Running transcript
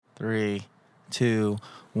3, 2,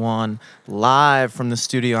 1. Live from the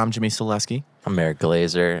studio, I'm Jimmy Selesky. I'm Eric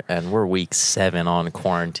Glazer, and we're week 7 on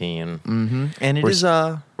quarantine. Mm-hmm. And it is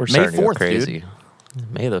we're May starting to go 4th, crazy.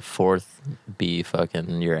 dude. May the 4th be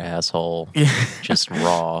fucking your asshole. Yeah. Just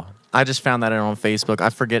raw. I just found that out on Facebook.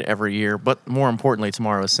 I forget every year, but more importantly,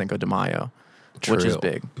 tomorrow is Cinco de Mayo, which is True.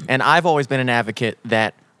 big. And I've always been an advocate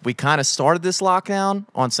that we kind of started this lockdown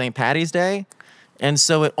on St. Patty's Day, and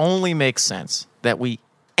so it only makes sense that we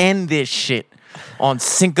end this shit on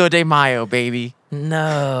Cinco de Mayo, baby.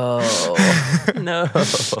 No. No. I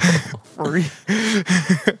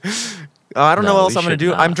don't know No, what else we I'm going to should do.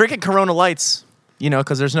 not. I'm drinking Corona Lights,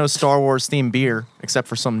 because there's no Star Wars themed beer except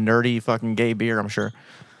for some nerdy fucking gay beer, I'm sure.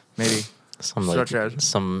 Maybe. Such as?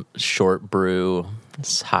 Some short brew,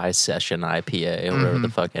 high session IPA, or whatever the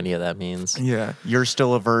fuck any of that means. Yeah, you're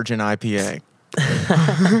still a virgin IPA.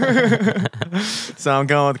 So I'm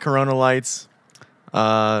going with Corona Lights.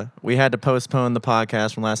 We had to postpone the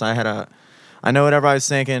podcast from last night. I know what everybody's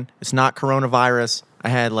thinking. It's not coronavirus. I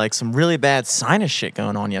had like some really bad sinus shit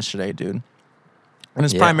going on yesterday, dude. And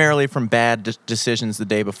it's Yeah. primarily from bad decisions the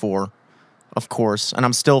day before, of course. And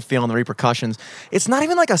I'm still feeling the repercussions. It's not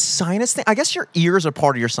even like a sinus thing. I guess your ears are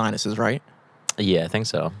part of your sinuses, right? Yeah, I think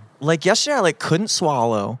so. Like yesterday, I couldn't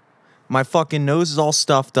swallow. My fucking nose is all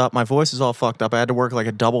stuffed up. My voice is all fucked up. I had to work like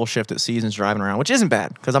a double shift at Seasons driving around, which isn't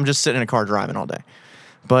bad because I'm just sitting in a car driving all day.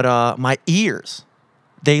 But my ears,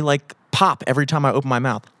 they like pop every time I open my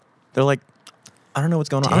mouth. They're like, I don't know what's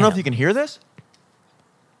going on. I don't know if Damn. you can hear this.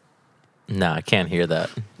 No, I can't hear that.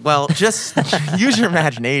 Well, just use your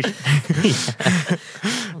imagination.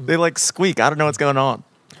 They like squeak. I don't know what's going on.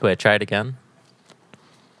 Wait, try it again.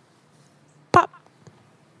 Pop.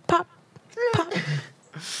 Pop. Pop.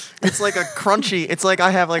 It's like a crunchy. It's like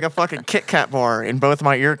I have like a fucking Kit Kat bar in both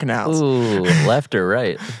my ear canals. Ooh, left or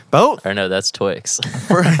right? Both. Or no, that's Twix.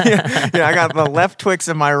 Yeah, I got the left Twix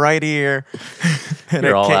in my right ear. And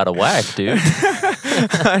You're a all Kit- out of whack, dude.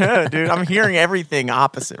 I know, dude. I'm hearing everything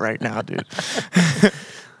opposite right now, dude.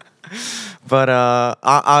 But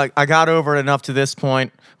I got over it enough to this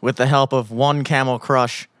point with the help of one Camel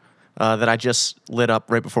Crush that I just lit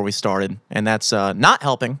up right before we started. And that's not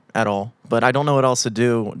helping at all. But I don't know what else to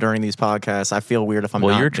do during these podcasts. I feel weird if I'm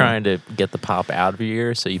Well, not. you're trying to get the pop out of your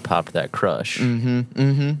ear, so you popped that crush.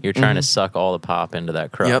 You're trying to suck all the pop into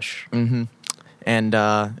that crush. And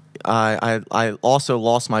I also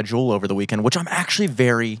lost my Juul over the weekend, which I'm actually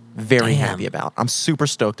very, very Damn. happy about. I'm super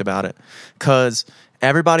stoked about it because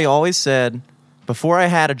everybody always said before I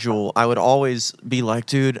had a Juul, I would always be like,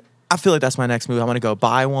 dude, I feel like that's my next move. I'm going to go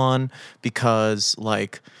buy one because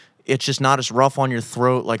like it's just not as rough on your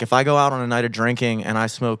throat. Like if I go out on a night of drinking and I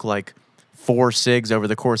smoke like 4 cigs over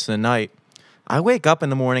the course of the night, I wake up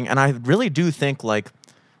in the morning and I really do think like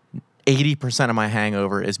 80% of my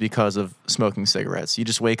hangover is because of smoking cigarettes. You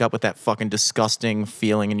just wake up with that fucking disgusting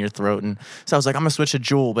feeling in your throat. And so I was like, I'm going to switch to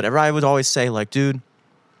Juul. But everybody would always say, like, dude,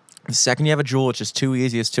 the second you have a Juul, it's just too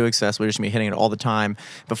easy. It's too accessible. You're just going to be hitting it all the time.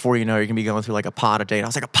 Before you know, you're going to be going through like a pod a day. And I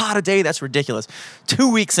was like, a pod a day? That's ridiculous.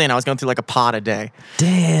 2 weeks in, I was going through like a pod a day.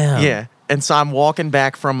 Damn. Yeah. And so I'm walking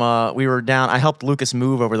back from, we were down. I helped Lucas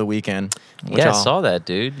move over the weekend. Yeah, I saw that,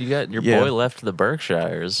 dude. You got your Yeah. boy left the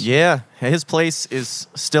Berkshires. Yeah, his place is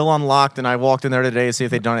still unlocked, and I walked in there today to see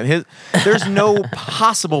if they'd done it. There's no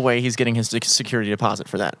possible way he's getting his security deposit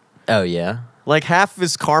for that. Oh, yeah? Like half of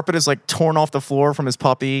his carpet is like torn off the floor from his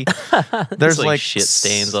puppy. There's like like shit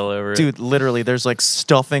stains all over it. Dude, literally, there's like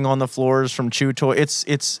stuffing on the floors from chew toy.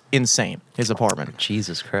 It's insane, his apartment.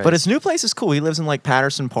 Jesus Christ. But his new place is cool. He lives in like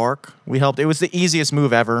Patterson Park. We helped. It was the easiest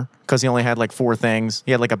move ever because he only had like 4 things.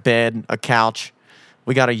 He had like a bed, a couch.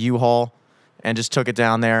 We got a U-Haul and just took it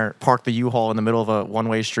down there, parked the U-Haul in the middle of a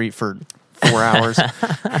one-way street for 4 hours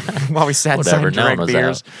while we sat inside Whatever, and no one drank was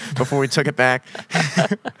beers before we took it back.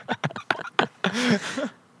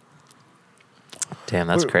 Damn,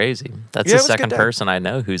 that's crazy. That's Yeah, it the was a good second day. person I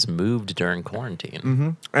know who's moved during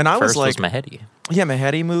quarantine. And I First was like, Mahedi. yeah,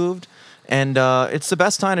 Mahedi moved. And it's the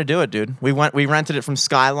best time to do it, dude. We rented it from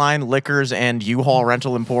Skyline Liquors and U-Haul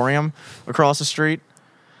Rental Emporium across the street.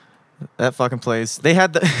 That fucking place.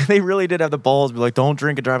 They really did have the balls to be like, don't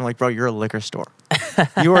drink and drive. I'm like, bro, you're a liquor store.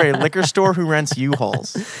 You are a liquor store who rents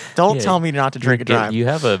U-Hauls. Don't Yeah, tell me not to drink and drive. You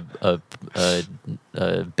have a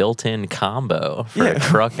built-in combo for Yeah. a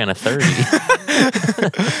truck and a 30.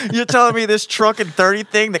 You're telling me this truck and 30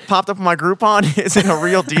 thing that popped up on my Groupon isn't a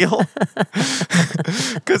real deal?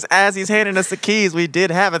 Because as he's handing us the keys, we did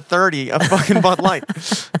have a 30, a fucking Bud Light.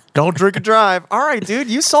 Don't drink and drive. All right, dude,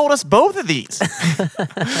 you sold us both of these.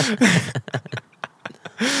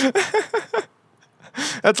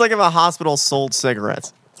 That's like if a hospital sold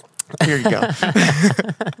cigarettes. Here you go.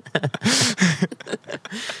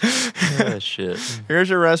 shit. Here's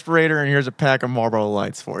your respirator and here's a pack of Marlboro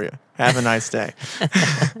Lights for you. Have a nice day.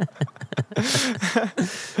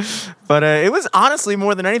 But it was honestly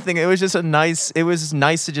more than anything. It was just it was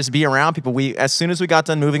nice to just be around people. As soon as we got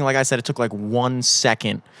done moving, like I said, it took like 1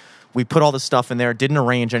 second. We put all the stuff in there, didn't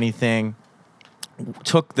arrange anything.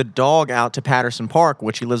 Took the dog out to Patterson Park,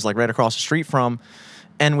 which he lives like right across the street from.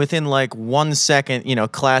 And within like 1 second,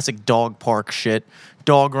 classic dog park shit.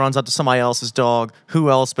 Dog runs up to somebody else's dog. Who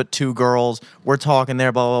else but 2 girls? We're talking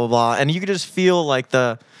there, blah, blah, blah. And you could just feel like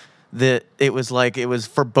it was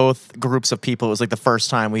for both groups of people. It was like the first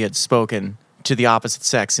time we had spoken to the opposite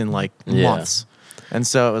sex in like months. And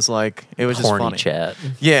so it was like, it was just Horny funny. chat.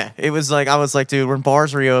 Yeah. It was like, I was like, dude, when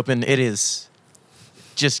bars reopen, it is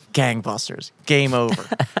just gangbusters. Game over.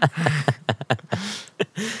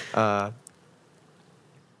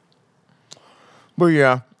 But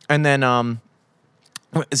yeah. And then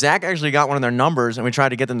Zach actually got one of their numbers, and we tried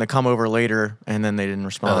to get them to come over later, and then they didn't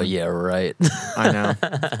respond. Oh yeah, right. I know.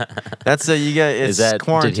 That's you get. It's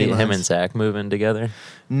quarantine. Did him and Zach move in together?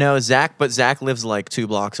 No, but Zach lives like 2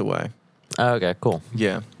 blocks away. Oh, okay, cool.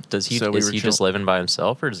 Yeah. Is he just living by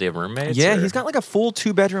himself, or does he have roommates? Yeah, or? he's got like a full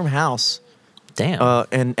 2-bedroom house. Damn.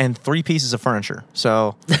 And 3 pieces of furniture.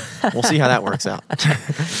 So we'll see how that works out.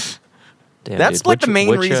 Damn, that's dude. like the main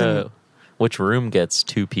reason. Which room gets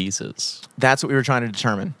 2 pieces? That's what we were trying to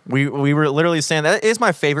determine. We were literally saying that is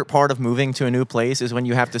my favorite part of moving to a new place is when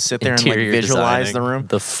you have to sit there and like visualize the room.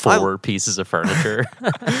 The 4 pieces of furniture.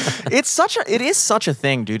 It is such a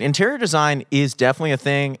thing, dude. Interior design is definitely a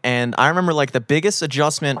thing. And I remember like the biggest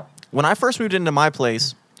adjustment when I first moved into my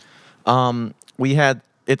place, we had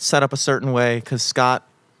it set up a certain way because Scott,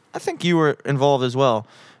 I think you were involved as well.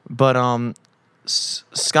 But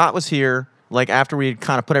Scott was here like after we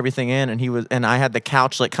kind of put everything in, and I had the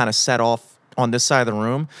couch like kind of set off on this side of the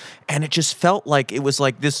room, and it just felt like it was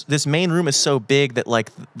like this main room is so big that like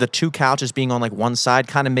the 2 couches being on like one side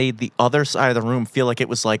kind of made the other side of the room feel like it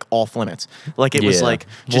was like off limits. Like it was like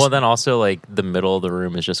well, then also like the middle of the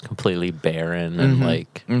room is just completely barren and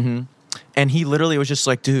like. Mm-hmm. And he literally was just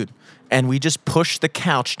like, dude, and we just pushed the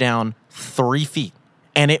couch down 3 feet.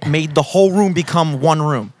 And it made the whole room become one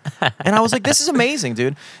room. And I was like, this is amazing,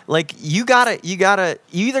 dude. Like, you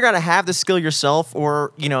either gotta have the skill yourself,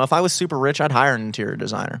 or, if I was super rich, I'd hire an interior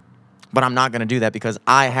designer. But I'm not gonna do that because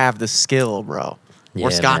I have the skill, bro. Yeah,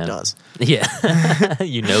 or Scott man. does. Yeah.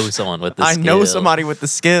 You know someone with the skill. I know somebody with the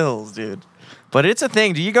skills, dude. But it's a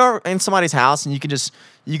thing. Do you go in somebody's house and you can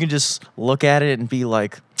just look at it and be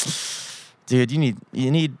like, dude, you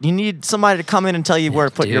need somebody to come in and tell you where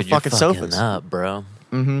to put your fucking sofas. Up, bro.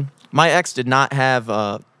 Mm-hmm. My ex did not have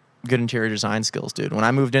good interior design skills, dude. When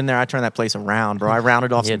I moved in there, I turned that place around, bro. I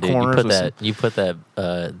rounded off some corners. You put that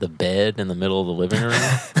the bed in the middle of the living room.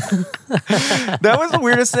 That was the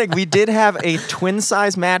weirdest thing. We did have a twin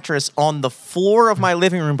size mattress on the floor of my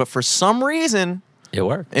living room, but for some reason, it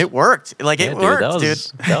worked. It worked. Like it worked, dude.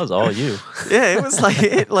 That was all you. Yeah, it was like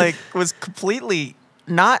it was completely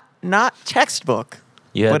not textbook.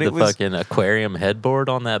 You had the fucking aquarium headboard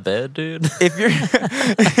on that bed, dude. If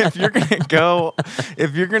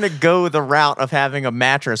you're gonna go the route of having a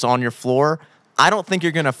mattress on your floor, I don't think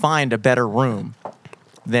you're gonna find a better room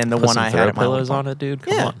than the one I had at my pillows on it, dude.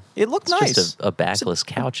 Come on. It looked it's nice. Just a backless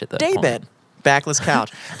couch at that point. Daybed. Backless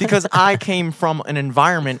couch. Because I came from an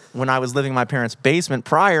environment when I was living in my parents' basement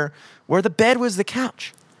prior where the bed was the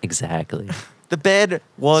couch. Exactly. The bed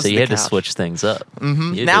was the couch. So you had to switch things up.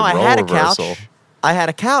 Mm-hmm. Now I had a couch. I had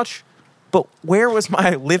a couch, but where was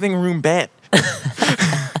my living room bed?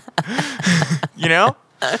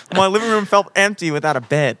 My living room felt empty without a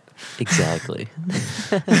bed. Exactly.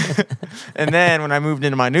 And then when I moved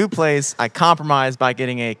into my new place, I compromised by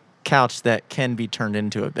getting a couch that can be turned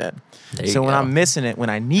into a bed. So when I'm missing it,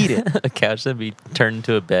 when I need it. A couch that be turned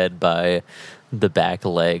into a bed by the back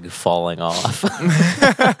leg falling off.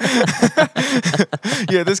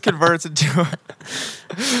 Yeah, this converts into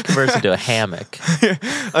a hammock.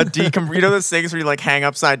 You know those things where you like hang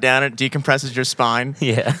upside down and it decompresses your spine?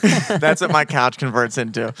 Yeah. That's what my couch converts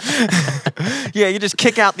into. Yeah, you just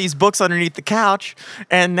kick out these books underneath the couch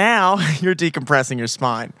and now you're decompressing your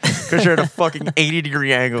spine because you're at a fucking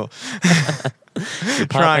 80-degree angle. You're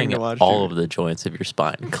popping all of the joints of your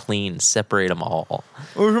spine clean, separate them all.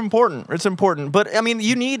 It's important. It's important. But I mean,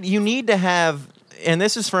 you need to have, and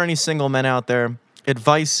this is for any single men out there,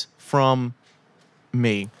 advice from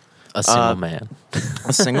me. A single man.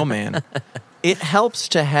 A single man. It helps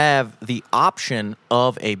to have the option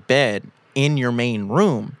of a bed in your main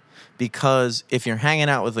room because if you're hanging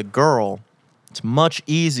out with a girl, it's much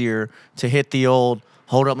easier to hit the old,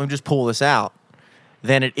 hold up, let me just pull this out,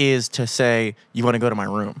 than it is to say, you want to go to my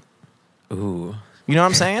room. Ooh. You know what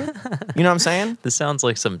I'm saying? You know what I'm saying? This sounds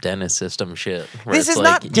like some dentist system shit. Where This it's is like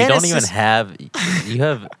not you don't dentist even sys- have you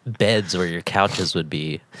have beds where your couches would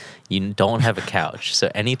be. You don't have a couch. So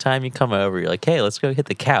anytime you come over, you're like, hey, let's go hit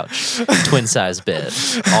the couch. Twin size bed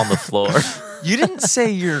on the floor. You didn't say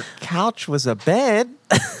your couch was a bed.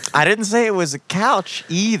 I didn't say it was a couch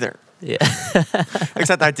either. Yeah.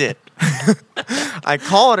 Except I did. I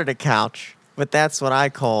called it a couch, but that's what I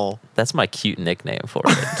call. That's my cute nickname for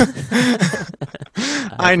it.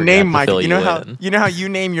 I forgot name to my. fill You know you how in. you know how you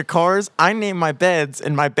name your cars. I name my beds,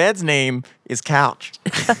 and my bed's name is couch.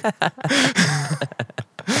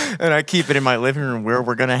 And I keep it in my living room where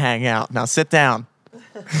we're gonna hang out. Now sit down.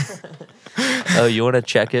 Oh, you want to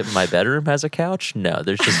check it? My bedroom has a couch? No,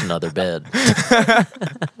 there's just another bed.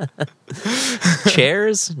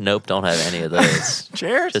 Chairs? Nope, don't have any of those.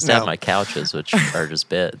 Chairs? Just No. have my couches, which are just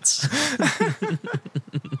beds.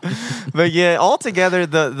 But yeah, altogether,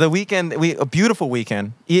 the weekend, a beautiful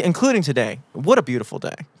weekend, including today. What a beautiful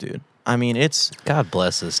day, dude. I mean, it's God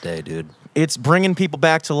bless this day, dude. bringing people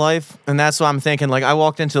back to life, and that's what I'm thinking. Like, I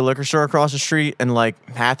walked into the liquor store across the street, and like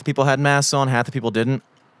half the people had masks on, half the people didn't.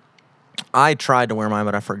 I tried to wear mine,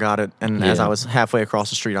 but I forgot it. And as Yeah. I was halfway across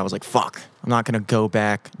the street, I was like, "Fuck, I'm not gonna go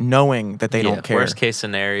back," knowing that they don't care. Worst case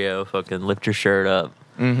scenario, fucking lift your shirt up.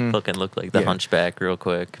 Fucking look like the Yeah. hunchback real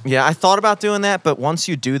quick. Yeah, I thought about doing that, but once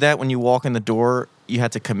you do that, when you walk in the door, you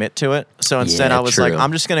have to commit to it. So instead, Yeah, I was like, true.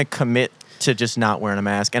 I'm just gonna commit to just not wearing a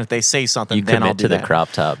mask. And if they say something, You then commit I'll do to the that.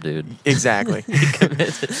 crop top, dude. Exactly.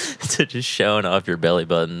 Commit to just showing off your belly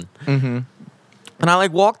button. And I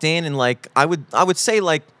like walked in, and like I would say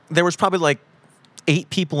like there was probably like 8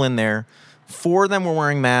 people in there. 4 of them were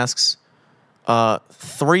wearing masks.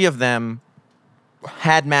 3 of them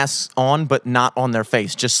had masks on, but not on their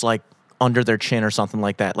face, just like under their chin or something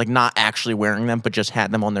like that. Like not actually wearing them, but just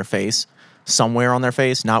had them on their face, somewhere on their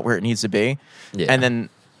face, not where it needs to be. Yeah. And then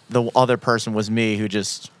the other person was me, who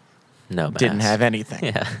just No mask. didn't have anything.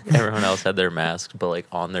 Yeah, everyone else had their mask, but like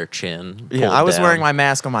on their chin. Yeah, pulled I was down. wearing my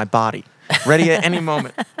mask on my body, ready at any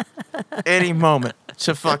moment,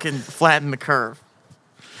 to fucking flatten the curve.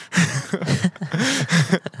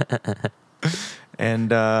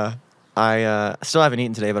 And I still haven't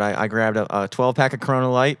eaten today, but I grabbed a 12-pack of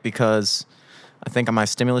Corona Light because I think my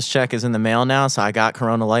stimulus check is in the mail now, so I got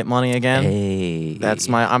Corona Light money again. Hey,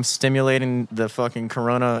 I'm stimulating the fucking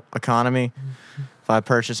Corona economy by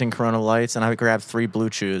purchasing Corona Lights, and I grabbed 3 Blue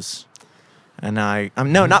Chews. And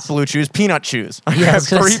no, not Blue Chews, Peanut Chews. I Yeah, I grabbed was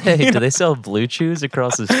gonna 3 say, peanut- do they sell Blue Chews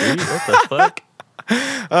across the street? What the fuck?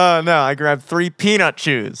 No, I grabbed 3 Peanut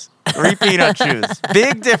Chews. 3 Peanut Chews.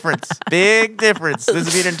 Big difference. Big difference. This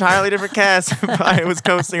would be an entirely different cast if I was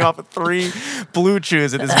coasting off of 3 Blue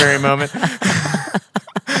Chews at this very moment.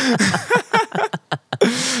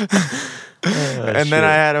 And then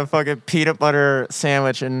I had a fucking peanut butter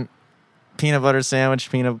sandwich,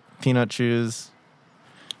 peanut chews.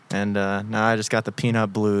 And now I just got the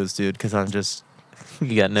peanut blues, dude, because I'm just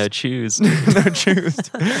You got no chews. no chews.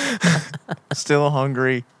 Still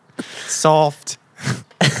hungry. Soft.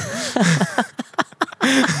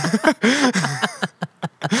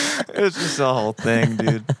 It's just a whole thing,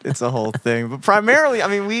 dude. It's a whole thing. But primarily, I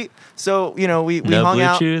mean, we No hung Blue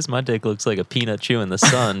out. Chews? My dick looks like a peanut chew in the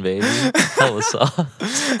sun, baby. Hella soft.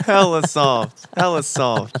 Hella soft. Hella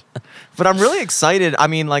soft. But I'm really excited. I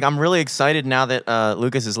mean, like, I'm really excited now that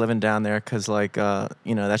Lucas is living down there because, like,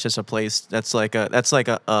 that's just a place that's like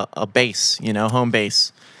a base, home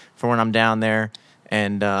base for when I'm down there.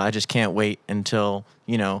 And I just can't wait until,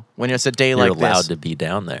 when it's a day You're like allowed this. to be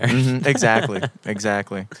down there. Mhm,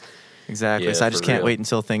 exactly. Yeah, So I just for can't real. wait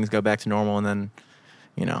until things go back to normal. And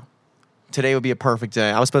then, today would be a perfect day.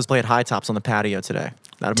 I was supposed to play at High Tops on the patio today.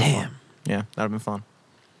 That'd have been Damn. fun. Yeah, that'd have been fun.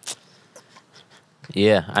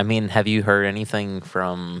 Yeah, I mean, have you heard anything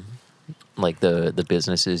from like the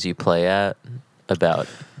businesses you play at about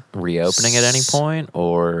reopening at any point,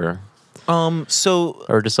 or So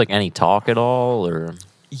just like any talk at all, or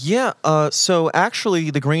yeah, so actually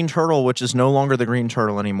the Green Turtle, which is no longer the Green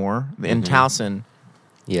Turtle anymore, in Towson,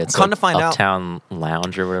 yeah, it's Come like to find out- Uptown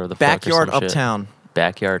Lounge or whatever the backyard fuck or some shit. uptown.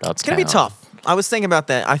 Backyard uptown. It's gonna be tough. I was thinking about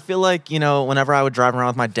that. I feel like, whenever I would drive around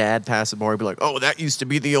with my dad past the bar, he'd be like, "Oh, that used to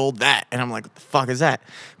be the old that," and I'm like, "What the fuck is that?"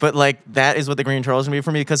 But like, that is what the Green Turtle is gonna be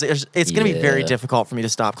for me because it's gonna be very Yeah. difficult for me to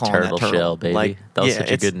stop calling Turtle that turtle. Shell, baby. Like, That was yeah, such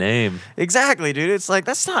a it's- good name. Exactly, dude. It's like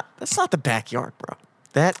that's not the backyard, bro.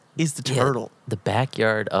 That is the Yeah, turtle. the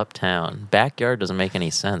backyard uptown. Backyard doesn't make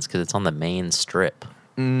any sense because it's on the main strip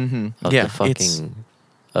Mm-hmm. of Yeah, the fucking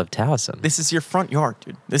of Towson. this is your front yard,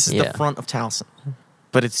 dude. This is Yeah. the front of Towson.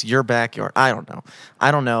 But it's your backyard. I don't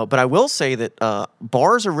know. But I will say that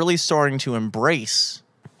bars are really starting to embrace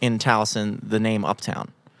in Towson the name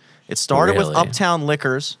Uptown. It started with Really? Uptown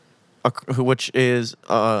Liquors, which is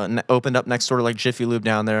opened up next door to like Jiffy Lube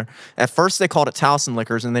down there. At first, they called it Towson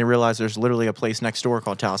Liquors, and they realized there's literally a place next door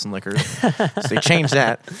called Towson Liquors. So they changed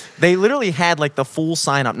that. They literally had like the full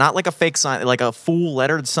sign up, not like a fake sign, like a full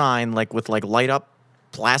lettered sign, like with like light up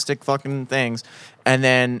plastic fucking things. And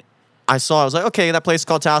then I was like, okay, that place is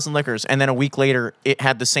called Towson Liquors. And then a week later, it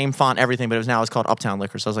had the same font, everything, but it's called Uptown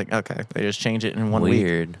Liquors. So I was like, okay, they just changed it in 1 week.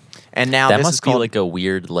 Weird. And now That this must is be called like a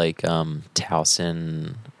weird like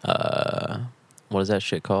Towson. What is that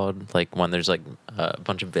shit called? Like when there's like a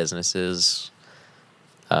bunch of businesses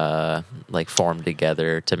like formed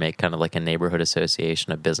together to make kind of like a neighborhood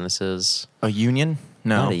association of businesses. a union.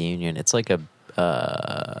 No, Not a union. It's like a.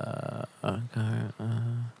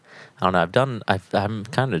 I don't know. I'm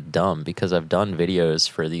kind of dumb because I've done videos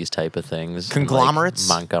for these type of things. in, like, Conglomerates?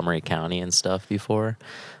 Montgomery County and stuff before.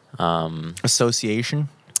 association.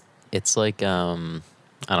 It's like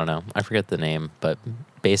I don't know. I forget the name, but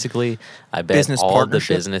basically, I bet Business all the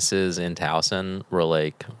partnership? businesses in Towson were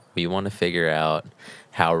like, we want to figure out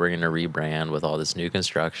how we're going to rebrand with all this new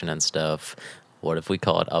construction and stuff. What if we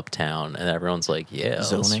call it Uptown? And everyone's like, yeah,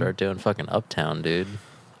 Zoning. let's start doing fucking Uptown, dude.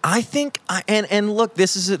 I think, and look,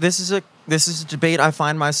 this is a debate I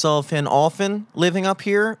find myself in often living up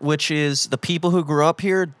here, which is the people who grew up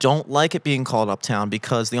here don't like it being called Uptown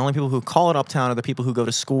because the only people who call it Uptown are the people who go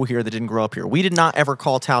to school here that didn't grow up here. We did not ever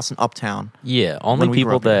call Towson Uptown. Yeah, only When we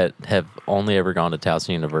grew people up here. that have only ever gone to Towson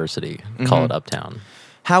University Mm-hmm. call it Uptown.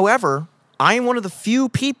 However, I am one of the few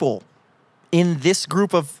people in this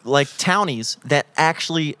group of like townies that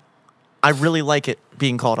actually I really like it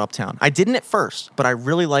being called Uptown. I didn't at first, but I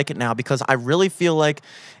really like it now because I really feel like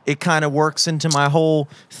it kind of works into my whole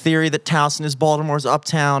theory that Towson is Baltimore's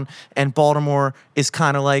Uptown and Baltimore is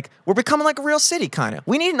kind of like, we're becoming like a real city kind of.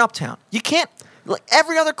 We need an Uptown. You can't, like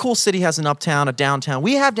every other cool city has an Uptown, a downtown.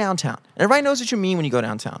 We have downtown. Everybody knows what you mean when you go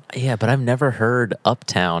downtown. Yeah, but I've never heard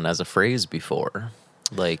Uptown as a phrase before,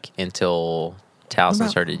 like until Towson about-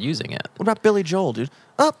 started using it. What about Billy Joel, dude?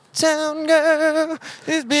 Uptown girl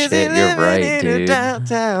is busy Shit, you're living right, in a dude.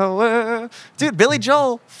 downtown world. Dude, Billy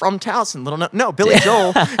Joel from Towson. Billy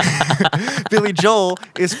Joel. Billy Joel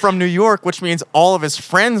is from New York, which means all of his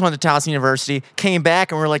friends went to Towson University, came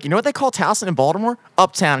back, and were like, you know what they call Towson in Baltimore?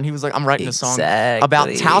 Uptown. And he was like, I'm writing a song about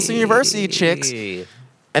Towson University chicks.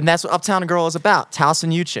 And that's what Uptown Girl is about.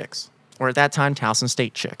 Towson U chicks. Or at that time, Towson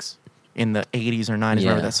State chicks. In the 80s or 90s,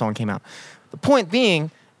 whenever Yeah. that song came out. The point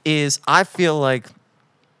being is I feel like,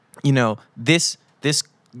 you know, this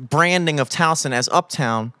branding of Towson as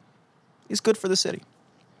Uptown is good for the city.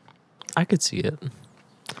 I could see it.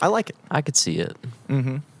 I like it. I could see it.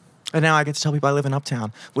 And now I get to tell people I live in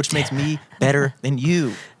Uptown, which makes me better than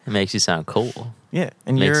you. It makes you sound cool. Yeah.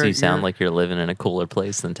 And Makes you sound like you're living in a cooler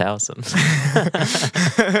place than Towson.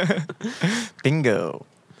 bingo.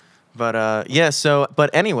 But but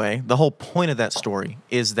anyway, the whole point of that story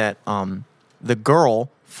is that the girl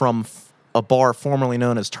from a bar formerly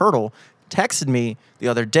known as Turtle texted me the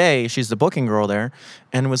other day. She's the booking girl there,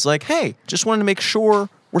 and was like, "Hey, just wanted to make sure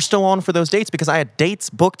we're still on for those dates because I had dates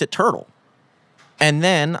booked at Turtle." And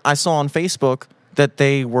then I saw on Facebook that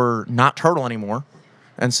they were not Turtle anymore,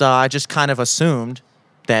 and so I just kind of assumed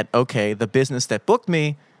that okay, the business that booked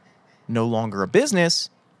me no longer a business.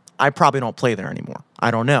 I probably don't play there anymore.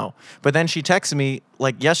 I don't know. But then she texted me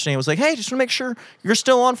like yesterday and was like, hey, just want to make sure you're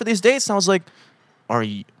still on for these dates. And I was like, are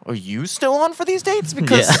you still on for these dates?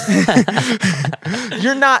 Because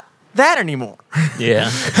you're not that anymore. Yeah.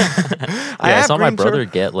 I I have saw my Green brother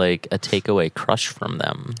Tur- get like a takeaway crush from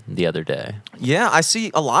them the other day. Yeah, I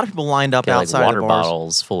see a lot of people lined up Get like outside water of the bars.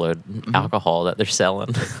 bottles full of alcohol that they're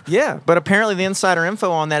selling. Yeah, but apparently the insider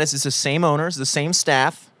info on that is it's the same owners, the same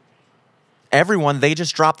staff, everyone. They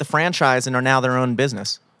just dropped the franchise and are now their own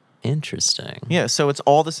business. Interesting. Yeah, so it's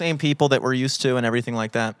all the same people that we're used to and everything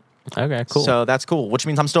like that. Okay, cool. So that's cool, which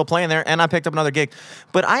means I'm still playing there, and I picked up another gig.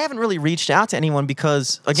 But I haven't really reached out to anyone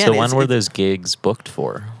because, again, So when were those gigs booked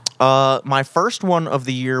for? my first one of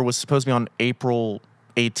the year was supposed to be on April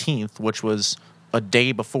 18th, which was a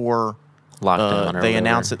day before Lockdown or they whatever.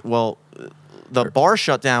 announced it. Well, the bar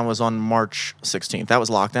shutdown was on March 16th. That was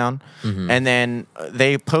lockdown. Mm-hmm. And then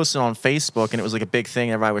they posted on Facebook, and it was like a big thing.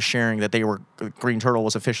 Everybody was sharing that Green Turtle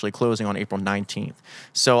was officially closing on April 19th.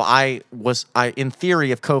 So I, in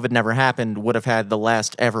theory, if COVID never happened, would have had the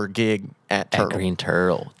last ever gig at Turtle. Green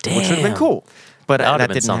Turtle. Damn. Which would have been cool. But That would've that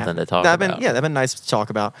been didn't something happen. to talk That'd about. Been, yeah, that'd been nice to talk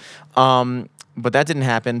about. But that didn't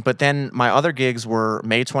happen. But then my other gigs were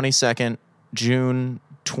May 22nd, June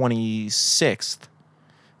 26th,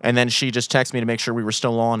 And then she just texted me to make sure we were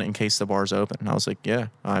still on in case the bar's open. And I was like, yeah.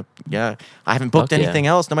 I haven't booked Fuck yeah. anything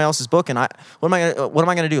else. Nobody else is booking. What am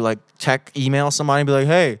I gonna do? Like email somebody and be like,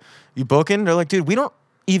 hey, you booking? They're like, dude, we don't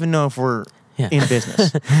even know if we're in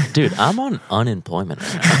business. Dude, I'm on unemployment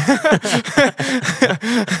right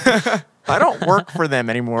now. I don't work for them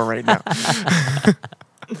anymore right now.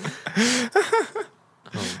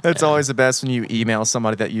 That's always the best when you email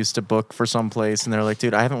somebody that used to book for some place and they're like,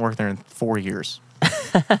 dude, I haven't worked there in 4 years.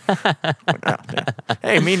 Like, oh,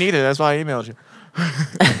 hey, me neither. That's why I emailed you.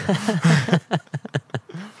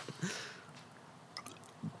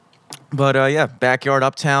 But yeah, Backyard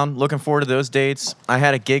Uptown. Looking forward to those dates. I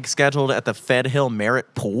had a gig scheduled at the Fed Hill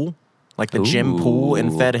Merritt Pool, like the gym pool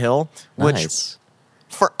in Fed Hill, which, Nice.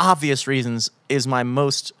 for obvious reasons, is my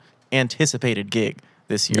most anticipated gig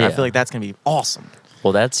this year. I Yeah. feel like that's gonna be awesome.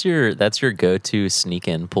 Well, that's your go-to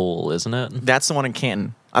sneak-in pool, isn't it? That's the one in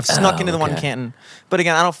Canton. I've snuck into the one in okay. Canton, but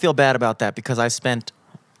again, I don't feel bad about that because I spent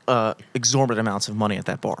exorbitant amounts of money at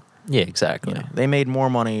that bar. Yeah, exactly. You know, they made more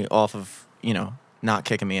money off of not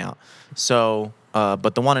kicking me out. So,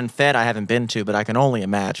 but the one in Fed I haven't been to, but I can only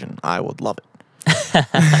imagine I would love it.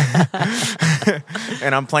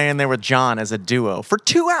 And I'm playing there with John as a duo for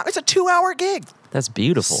 2 hours. It's a 2-hour gig. That's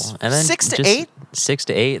beautiful. And then 6 to just 8? 6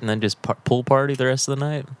 to 8, and then just pool party the rest of the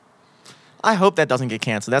night. I hope that doesn't get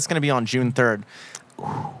canceled. That's going to be on June 3rd.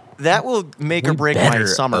 That will make or We break my better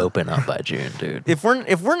summer. open up by June, dude. If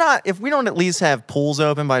we don't at least have pools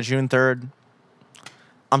open by June 3rd,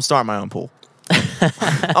 I'm starting my own pool.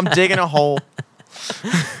 I'm digging a hole,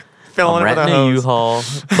 filling I'm it with a renting a hose. U-Haul,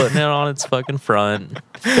 putting it on its fucking front,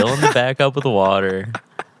 filling the back up with water,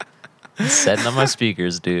 setting up my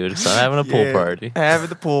speakers, dude. So I'm having a pool Yeah, party. Having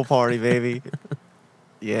the pool party, baby.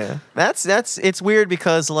 Yeah, that's it's weird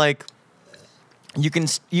because like you can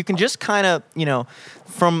just kind of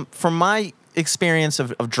from my experience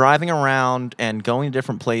of driving around and going to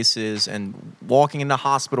different places and walking into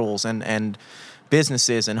hospitals and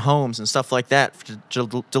businesses and homes and stuff like that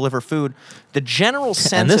to deliver food. The general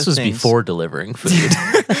sense And this of was things, before delivering food.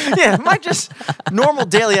 yeah, my just normal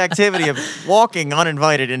daily activity of walking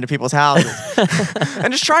uninvited into people's houses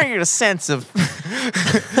and just trying to get a sense of.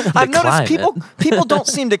 I've noticed people don't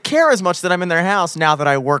seem to care as much that I'm in their house now that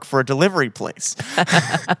I work for a delivery place.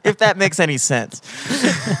 If that makes any sense.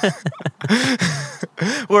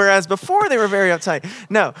 Whereas before they were very uptight.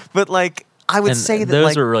 No, but like I would And say that those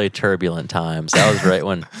like, were really turbulent times. That was right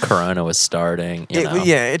when Corona was starting. You know?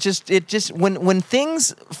 Yeah, it just when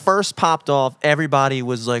things first popped off, everybody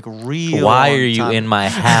was like real. Why on are you top. in my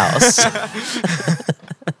house?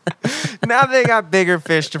 Now they got bigger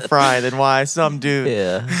fish to fry than why some dude.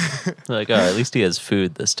 Yeah. Like, oh, at least he has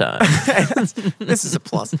food this time. This is a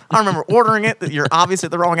plus. I remember ordering it. That you're obviously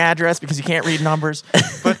at the wrong address because you can't read numbers.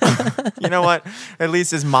 But you know what? At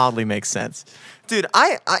least this mildly makes sense. Dude,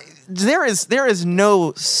 there is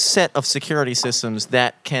no set of security systems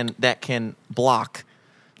that can block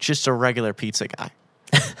just a regular pizza guy.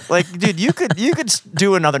 Like, dude, you could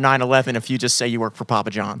do another 9/11 if you just say you work for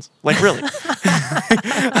Papa John's. Like, really.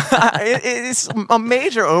 It's a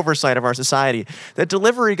major oversight of our society that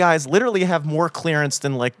delivery guys literally have more clearance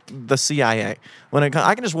than like the CIA. I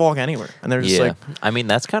can just walk anywhere and they're just like, I mean,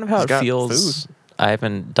 that's kind of how "He's it got feels. food." I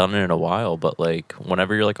haven't done it in a while, but like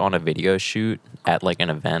whenever you're like on a video shoot at like an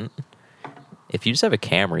event, if you just have a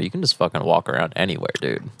camera, you can just fucking walk around anywhere,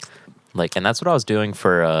 dude. Like, and that's what I was doing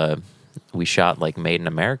for we shot like Made in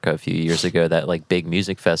America a few years ago, that like big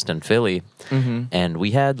music fest in Philly. Mm-hmm. And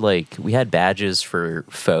we had badges for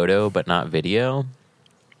photo but not video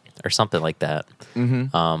or something like that.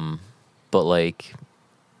 Mm-hmm. But like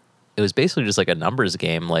it was basically just like a numbers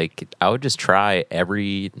game. Like I would just try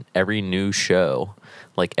every new show,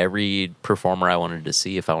 like every performer I wanted to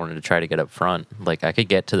see if I wanted to try to get up front. Like I could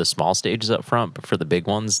get to the small stages up front, but for the big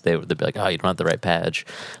ones, they'd be like, oh, you don't have the right badge.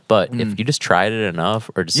 But if you just tried it enough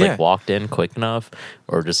or just Yeah. like walked in quick enough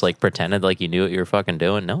or just like pretended like you knew what you were fucking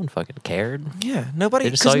doing, no one fucking cared. Yeah, nobody.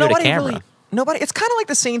 They just saw you with a camera. Nobody. It's kind of like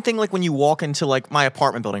the same thing. Like when you walk into like my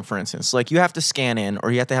apartment building, for instance. Like you have to scan in, or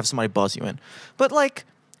you have to have somebody buzz you in. But like,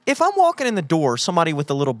 if I'm walking in the door, somebody with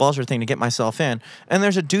the little buzzer thing to get myself in, and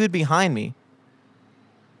there's a dude behind me,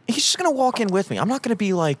 he's just gonna walk in with me. I'm not gonna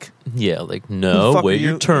be like, Yeah, like Who no, fuck are wait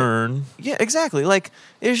your you? turn. yeah, exactly. Like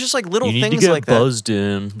it's just like little You need to things get like that. buzzed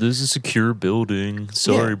in. This is a secure building.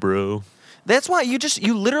 Sorry, Yeah. bro. That's why you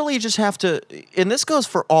literally just have to, and this goes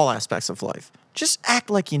for all aspects of life. Just act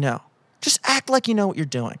like you know. Just act like you know what you're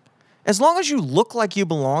doing. As long as you look like you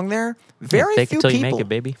belong there, very Fake few it till people, you make it,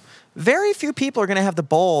 baby. very few people are going to have the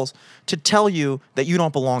balls to tell you that you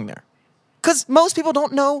don't belong there. Because most people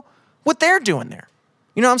don't know what they're doing there.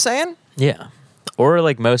 You know what I'm saying? Yeah. Or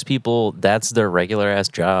like most people, that's their regular ass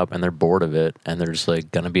job and they're bored of it and they're just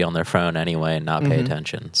like gonna be on their phone anyway and not pay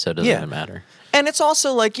attention. So it doesn't even matter. And it's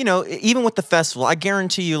also like, even with the festival, I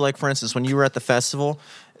guarantee you, like, for instance, when you were at the festival,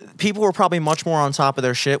 people were probably much more on top of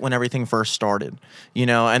their shit when everything first started,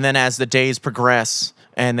 and then as the days progress,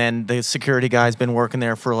 and then the security guy's been working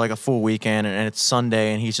there for like a full weekend, and it's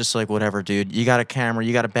Sunday, and he's just like, whatever, dude, you got a camera,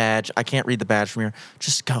 you got a badge, I can't read the badge from here,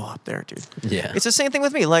 just go up there, dude. Yeah. It's the same thing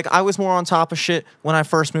with me. Like, I was more on top of shit when I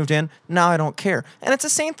first moved in. Now I don't care. And it's the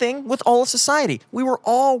same thing with all of society. We were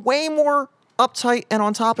all way more uptight and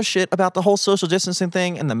on top of shit about the whole social distancing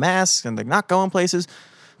thing and the masks and the not going places.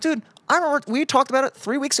 Dude, I remember we talked about it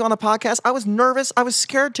 3 weeks ago on the podcast. I was nervous. I was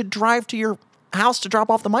scared to drive to your house to drop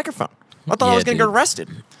off the microphone. I thought I was going to get arrested.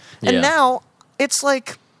 And now it's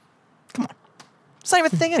like, come on. It's not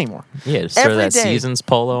even a thing anymore. Yeah, just throw that Seasons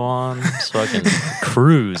polo on. Just fucking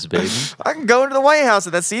cruise, baby. I can go into the White House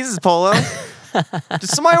with that Seasons polo. Did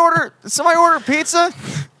somebody order pizza?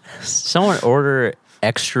 Someone order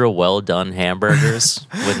extra well done hamburgers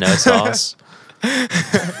with no sauce.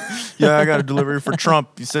 Yeah, I got a delivery for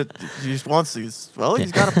Trump. He said he wants these. Well,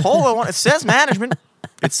 he's got a polo on. It says management.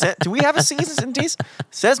 Do we have a Seasons in D's? It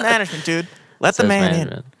says management, dude. Let the man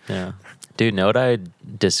in. Yeah. Dude, know what I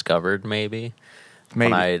discovered maybe?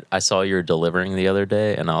 When I saw you were delivering the other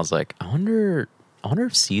day, and I was like, I wonder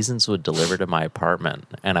if Seasons would deliver to my apartment.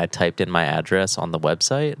 And I typed in my address on the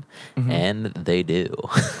website, and they do.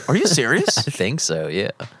 Are you serious? I think so,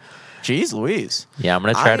 yeah. Jeez Louise. Yeah, I'm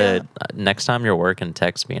going to try to, next time you're working,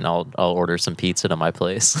 text me, and I'll order some pizza to my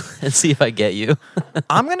place and see if I get you.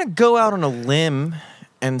 I'm going to go out on a limb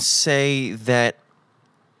and say that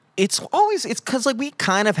it's because like we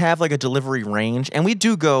kind of have like a delivery range, and we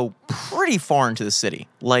do go pretty far into the city,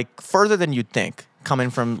 like further than you'd think, coming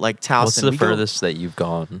from like Towson. What's the furthest that you've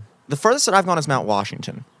gone? The furthest that I've gone is Mount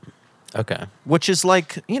Washington. Okay. Which is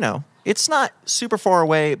like, it's not super far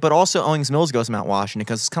away, but also Owings Mills goes to Mount Washington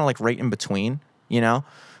because it's kind of like right in between,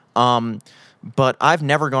 But I've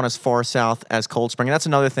never gone as far south as Cold Spring. And that's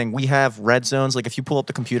another thing. We have red zones. Like if you pull up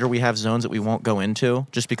the computer, we have zones that we won't go into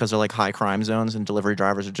just because they're like high crime zones, and delivery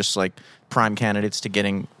drivers are just like prime candidates to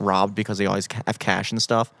getting robbed because they always have cash and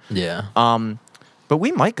stuff. Yeah. But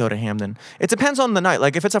we might go to Hamden. It depends on the night.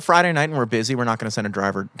 Like if it's a Friday night and we're busy, we're not going to send a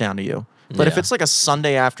driver down to you. But if it's like a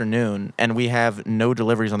Sunday afternoon and we have no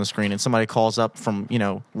deliveries on the screen and somebody calls up from,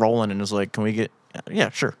 Roland and is like, can we get, yeah,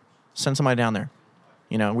 sure. Send somebody down there.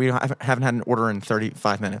 We haven't had an order in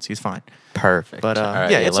 35 minutes. He's fine. Perfect. But all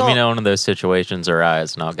right, let me know when those situations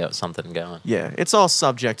arise and I'll get something going. Yeah, it's all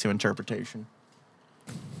subject to interpretation.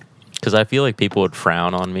 Because I feel like people would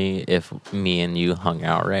frown on me if me and you hung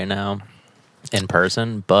out right now in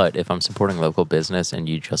person. But if I'm supporting local business and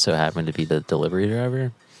you just so happen to be the delivery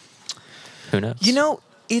driver, who knows?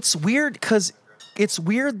 It's weird because it's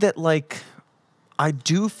weird that, like, I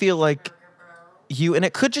do feel like you, and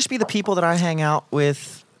it could just be the people that I hang out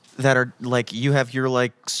with that are, like, you have your,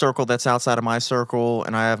 like, circle that's outside of my circle,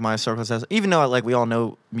 and I have my circle that's outside, even though, like, we all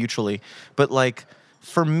know mutually. But, like,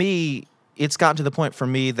 for me, it's gotten to the point for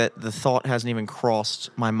me that the thought hasn't even crossed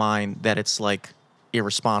my mind that it's, like,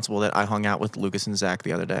 irresponsible that I hung out with Lucas and Zach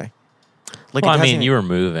the other day. Like, well, you were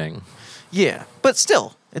moving. Yeah, but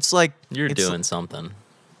still, it's like... You're doing something.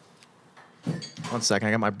 1 second,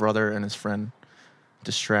 I got my brother and his friend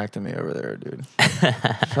distracting me over there, dude.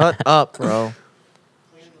 Shut up, bro.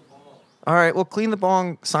 All right, well, clean the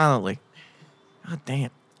bong silently. God damn.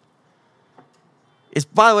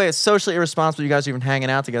 By the way, it's socially irresponsible you guys are even hanging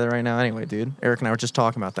out together right now anyway, dude. Eric and I were just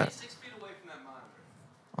talking about that. 6 feet away from that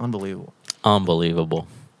monitor. Unbelievable.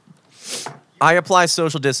 I apply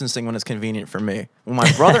social distancing when it's convenient for me. When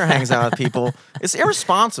my brother hangs out with people, it's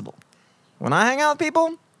irresponsible. When I hang out with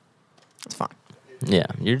people, it's fine. Yeah,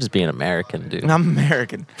 you're just being American, dude. I'm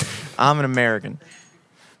American. I'm an American.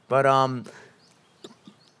 But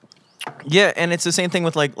yeah, and it's the same thing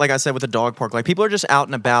with like I said with the dog park. Like people are just out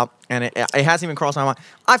and about, and it hasn't even crossed my mind.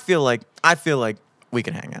 I feel like we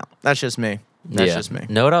can hang out. That's just me. That's just me.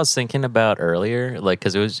 Know what I was thinking about earlier? Like,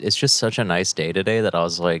 because it's just such a nice day today that I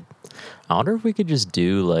was like, I wonder if we could just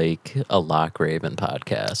do like a Lock Raven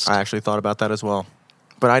podcast. I actually thought about that as well.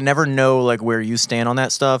 But I never know like where you stand on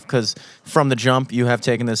that stuff because from the jump you have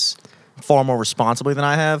taken this far more responsibly than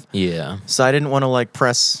I have. Yeah. So I didn't want to like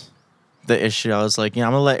press the issue. I was like, I'm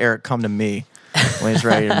gonna let Eric come to me when he's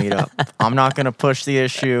ready to meet up. I'm not gonna push the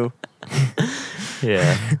issue.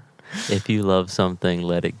 Yeah. If you love something,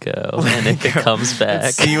 let it go. And if it comes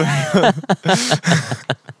back.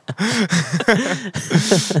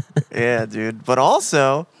 Yeah, dude. But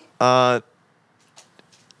also,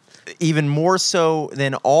 even more so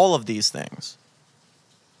than all of these things,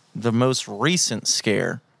 the most recent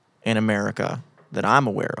scare in America that I'm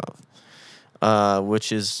aware of,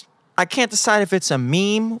 which is, I can't decide if it's a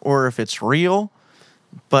meme or if it's real,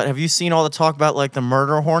 but have you seen all the talk about like the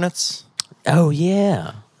murder hornets? Oh,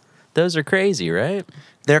 yeah. Those are crazy, right?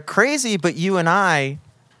 They're crazy, but you and I,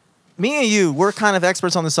 me and you, we're kind of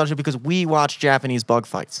experts on the subject because we watch Japanese bug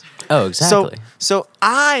fights. Oh, exactly. So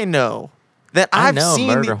I know that I've I know seen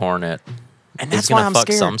a murder hornet and is that's why gonna I'm fuck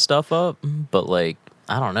scared. some stuff up, but like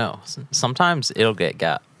I don't know. Sometimes it'll get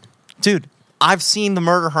got. Dude, I've seen the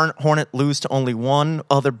murder hornet lose to only one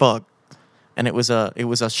other bug, and it was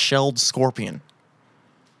a shelled scorpion.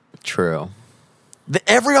 True.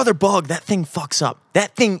 Every other bug, that thing fucks up.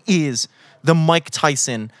 That thing is the Mike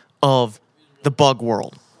Tyson of the bug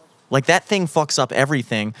world. Like, that thing fucks up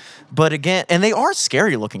everything. But again, and they are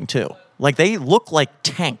scary looking too. Like, they look like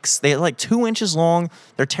tanks. They're like 2 inches long.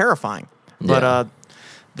 They're terrifying. But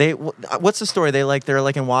what's the story? They're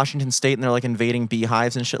like in Washington State and they're like invading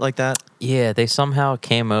beehives and shit like that. Yeah, they somehow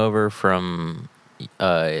came over from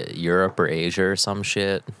Europe or Asia or some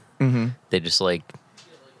shit. Mm-hmm. They just like,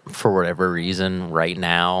 for whatever reason, right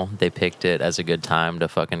now they picked it as a good time to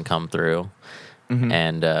fucking come through. Mm-hmm.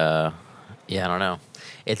 And yeah, I don't know.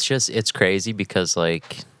 It's crazy because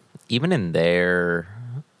like even in their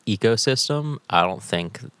ecosystem, I don't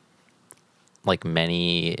think like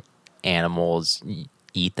many animals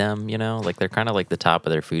eat them, you know? Like they're kind of like the top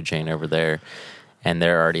of their food chain over there and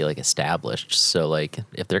they're already like established. So like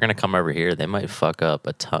if they're going to come over here, they might fuck up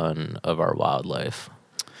a ton of our wildlife.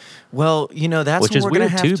 Well, you know, that's which what is we're gonna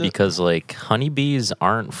weird have too to... because like honeybees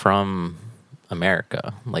aren't from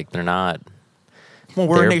America. Like they're not. Well,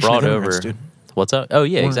 we're a they're nation brought of immigrants, over. dude. What's up? Oh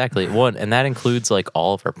yeah, We're- exactly. One, and that includes like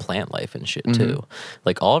all of our plant life and shit too.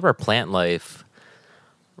 Like all of our plant life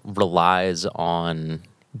relies on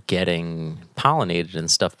getting pollinated and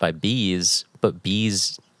stuff by bees, but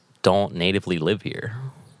bees don't natively live here.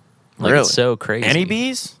 Like Really? it's so crazy. Any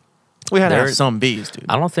bees? We had to have There- some bees, dude.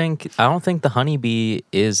 I don't think the honeybee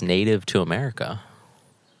is native to America.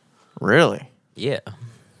 Really? Yeah.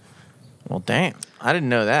 Well, damn. I didn't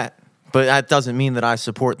know that. But that doesn't mean that I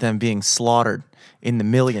support them being slaughtered in the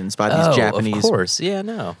millions by these Japanese Of course. Yeah,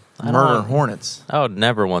 no. I murder don't- hornets. I would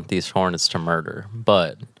never want these hornets to murder,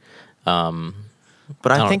 but But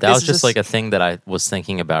I I don't think know, that this was just is like a thing that I was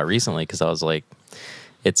thinking about recently because I was like,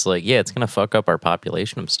 it's like, yeah, it's gonna fuck up our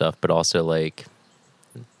population of stuff, but also like,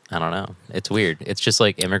 I don't know, it's weird. It's just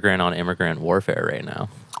like immigrant on immigrant warfare right now.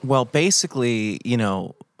 well, basically, you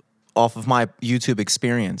know, off of my YouTube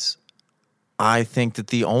experience, I think that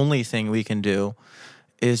the only thing we can do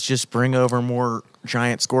is just bring over more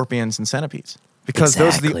giant scorpions and centipedes. Because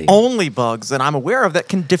those are Exactly. the only bugs that I'm aware of that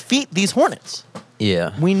can defeat these hornets.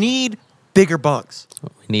 Yeah, We need bigger bugs. we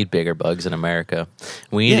need bigger bugs in America.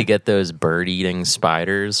 We need Yeah. to get those bird-eating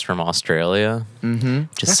spiders from Australia. Mm-hmm.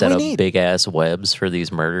 Just That's set what up we need. big ass webs for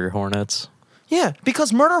these murder hornets. Yeah,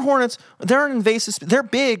 because murder hornets, they're an invasive, they're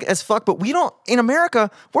big as fuck, but we don't, in America,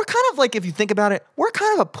 we're kind of like, if you think about it, we're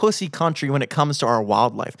kind of a pussy country when it comes to our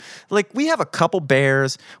wildlife. Like, we have a couple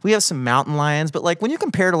bears, we have some mountain lions, but like, when you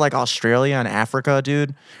compare to like Australia and Africa,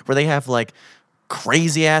 dude, where they have like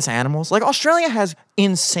crazy ass animals, like Australia has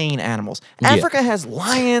insane animals. Yeah. Africa has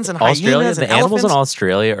lions and Australia, hyenas the and animals in elephants.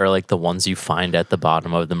 Australia are like the ones you find at the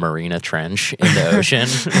bottom of the Marina Trench in the ocean,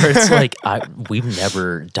 where it's like we've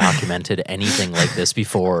never documented anything like this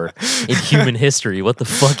before in human history. What the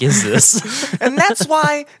fuck is this? And that's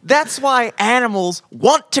why animals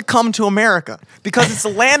want to come to America, because it's a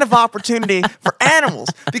land of opportunity for animals,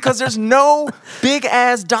 because there's no big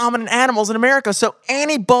ass dominant animals in America. So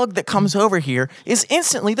any bug that comes over here is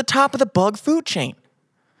instantly the top of the bug food chain.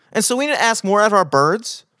 And so we need to ask more of our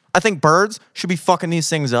birds. I think birds should be fucking these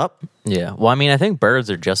things up. Yeah. Well, I mean, I think birds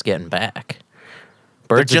are just getting back.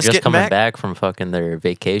 Birds are just just getting coming back? back from fucking their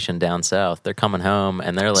vacation down south. They're coming home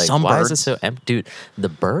and they're like, Some why is birds. it so empty? Dude, the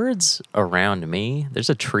birds around me, there's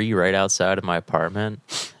a tree right outside of my apartment.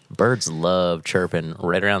 Birds love chirping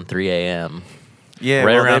right around 3 a.m. Yeah,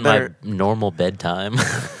 right well, around they my better normal bedtime.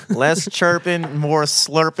 less chirping, more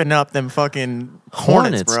slurping up them fucking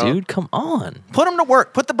hornets, bro. dude, come on. Put them to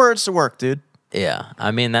work. Put the birds to work, dude. Yeah,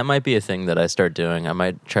 I mean, that might be a thing that I start doing. I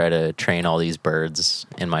might try to train all these birds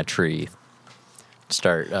in my tree.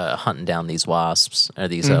 Start hunting down these wasps, or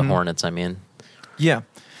these hornets, I mean. Yeah.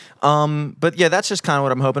 But yeah, that's just kind of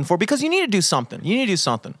what I'm hoping for, because you need to do something. You need to do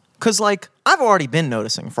something. Because, like, I've already been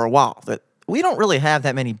noticing for a while that we don't really have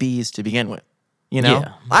that many bees to begin with. You know?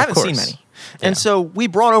 Yeah, I of haven't seen course. many. Yeah. And so we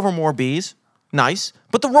brought over more bees. Nice.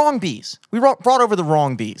 But the wrong bees. We brought over the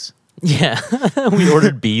wrong bees. Yeah, we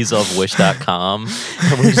ordered bees off Wish.com,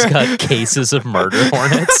 and we just got cases of murder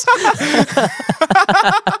hornets.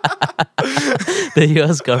 The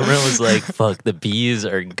U.S. government was like, "Fuck, the bees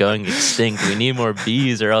are going extinct. We need more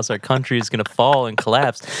bees, or else our country is gonna fall and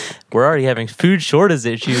collapse. We're already having food shortage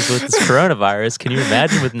issues with this coronavirus. Can you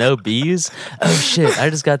imagine with no bees? Oh shit! I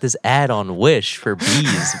just got this ad on Wish for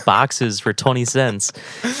bees, boxes for 20 cents.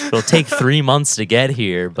 It'll take 3 months to get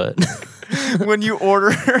here, but." When you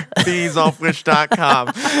order bees off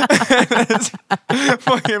Wish.com,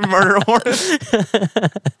 fucking murder hornets.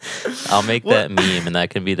 I'll make that meme, and that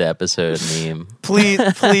can be the episode meme. Please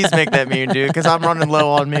make that meme, dude, because I'm running low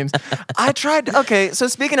on memes. Okay, so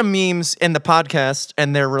speaking of memes in the podcast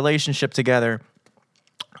and their relationship together,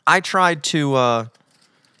 I tried to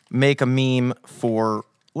make a meme for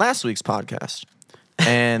last week's podcast.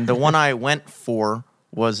 And the one I went for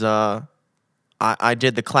was... I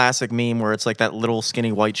did the classic meme where it's like that little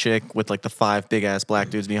skinny white chick with like the 5 big ass black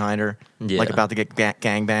dudes behind her, like about to get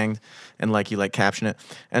gang banged, and like you like caption it.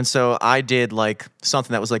 And so I did like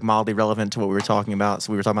something that was like mildly relevant to what we were talking about.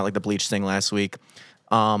 So we were talking about like the bleach thing last week,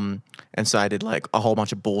 and so I did like a whole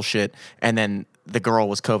bunch of bullshit, and then the girl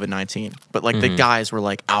was COVID-19, but like the guys were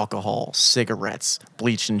like alcohol, cigarettes,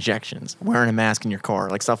 bleach injections, wearing a mask in your car,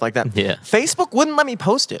 like stuff like that. Yeah. Facebook wouldn't let me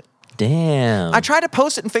post it. Damn. I tried to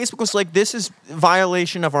post it, and Facebook was like, "This is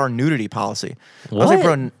violation of our nudity policy." I was like,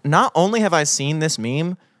 "Bro, not only have I seen this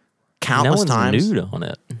meme countless times, nude on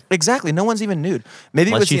it. Exactly, no one's even nude.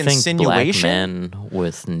 Maybe Unless it you was the think black insinuation." men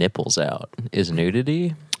with nipples out is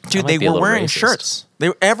nudity. Dude, they were wearing shirts.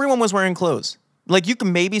 Everyone was wearing clothes. Like you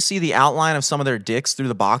can maybe see the outline of some of their dicks through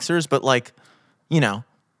the boxers, but like, you know,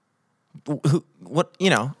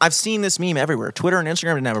 I've seen this meme everywhere. Twitter and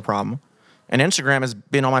Instagram didn't have a problem. And Instagram has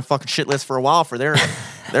been on my fucking shit list for a while for their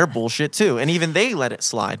bullshit too. And even they let it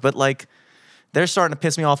slide. But like, they're starting to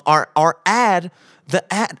piss me off. Our ad.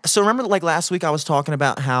 So remember like last week I was talking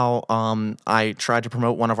about how I tried to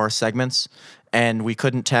promote one of our segments and we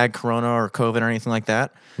couldn't tag Corona or COVID or anything like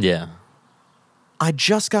that? Yeah. I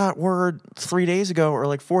just got word 3 days ago or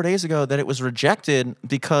like 4 days ago that it was rejected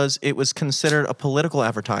because it was considered a political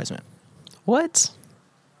advertisement. What?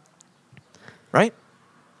 Right?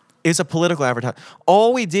 It's a political advertisement.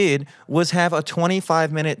 All we did was have a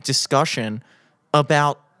 25-minute discussion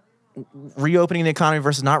about reopening the economy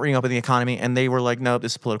versus not reopening the economy, and they were like, "No,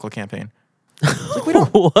 this is a political campaign." Like, we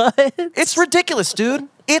don't. What? It's ridiculous, dude.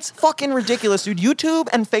 It's fucking ridiculous, dude. YouTube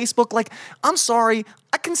and Facebook, like, I'm sorry,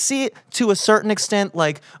 I can see it to a certain extent.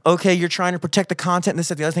 Like, okay, you're trying to protect the content and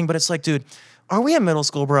this and the other thing, but it's like, dude, are we in middle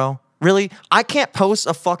school, bro? Really? I can't post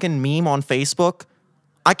a fucking meme on Facebook.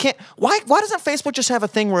 I can't. Why doesn't Facebook just have a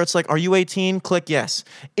thing where it's like, are you 18? Click yes.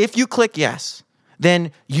 If you click yes,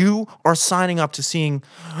 then you are signing up to seeing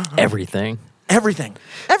everything. Everything.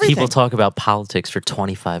 People talk about politics for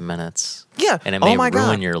 25 minutes. Yeah. And it may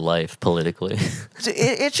ruin your life politically.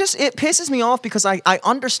 It pisses me off because I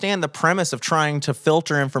understand the premise of trying to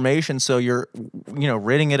filter information so you're,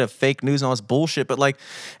 ridding it of fake news and all this bullshit. But like,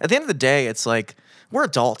 at the end of the day, it's like, we're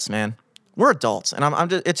adults, man. We're adults. And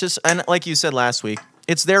and like you said last week,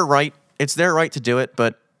 it's their right. It's their right to do it,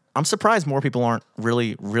 but I'm surprised more people aren't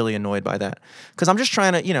really, really annoyed by that. Because I'm just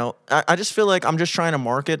trying to, I just feel like I'm just trying to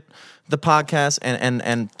market the podcast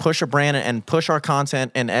and push a brand and push our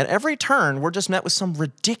content. And at every turn, we're just met with some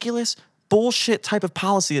ridiculous bullshit type of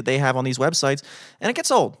policy that they have on these websites. And it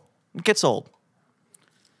gets old. It gets old.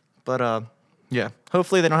 But, yeah,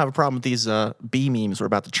 hopefully they don't have a problem with these bee memes we're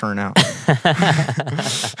about to churn out.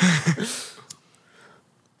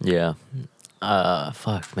 Yeah.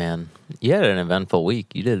 Fuck, man. You had an eventful week.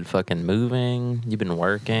 You did fucking moving. You've been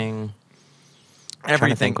working.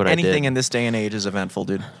 Everything. Anything in this day and age is eventful,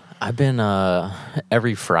 dude. I've been,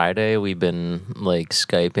 every Friday, we've been, like,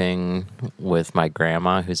 Skyping with my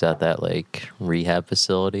grandma who's at that, like, rehab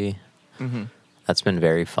facility. Mm-hmm. That's been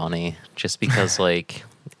very funny. Just because, like,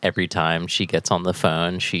 every time she gets on the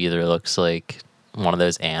phone, she either looks like one of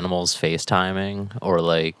those animals FaceTiming or,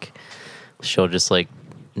 like, she'll just, like...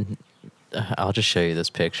 I'll just show you this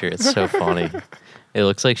picture. It's so funny. It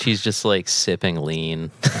looks like she's just like sipping lean.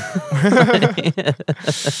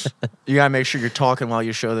 You gotta make sure you're talking while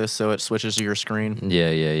you show this so it switches to your screen.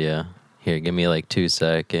 Yeah. Here, give me like 2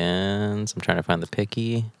 seconds. I'm trying to find the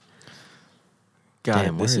picky.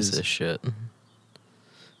 Damn, where is this shit?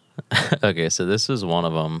 Okay, so this is one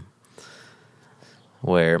of them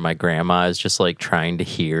where my grandma is just like trying to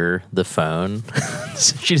hear the phone.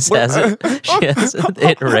 So she just has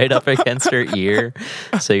it right up against her ear.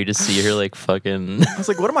 So you just see her like fucking... I was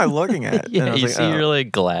like, what am I looking at? Yeah, you see her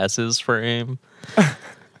like glasses frame.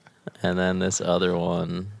 And then this other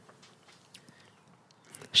one.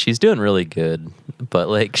 She's doing really good, but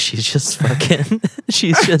like she's just fucking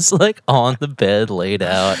she's just like on the bed laid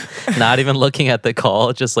out, not even looking at the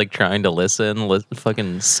call, just like trying to listen,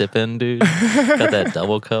 fucking sipping, dude. Got that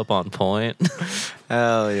double cup on point.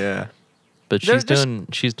 Hell yeah. But she's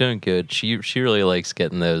doing good. She really likes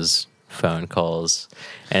getting those phone calls.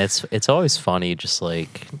 And it's always funny just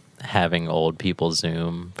like having old people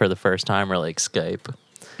Zoom for the first time or like Skype.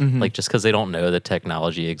 Like just because they don't know the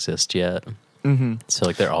technology exists yet. So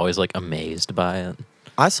like they're always like amazed by it.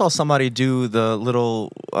 I saw somebody do the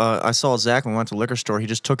little. I saw Zach when we went to the liquor store. He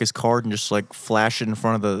just took his card and just like flashed it in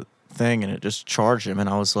front of the thing, and it just charged him. And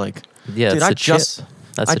I was like, Yeah, dude, it's I a just chip.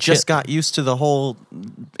 That's I a just chip. got used to the whole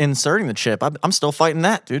inserting the chip. I'm still fighting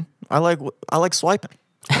that, dude. I like swiping.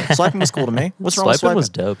 Swiping was cool to me. What's wrong with swiping? Swiping was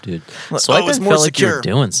dope, dude. Oh, it Swiping was more felt like you were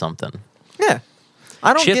secure. doing something. Yeah,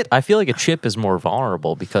 I don't Chip, get. I feel like a chip is more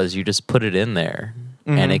vulnerable because you just put it in there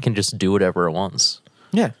and it can just do whatever it wants.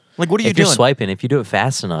 Yeah, like what are you If doing? you're swiping, if you do it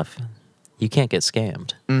fast enough, you can't get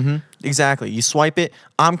scammed. Exactly. You swipe it.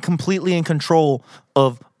 I'm completely in control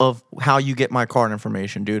of how you get my card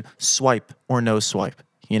information, dude. Swipe or no swipe.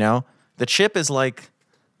 You know, the chip is like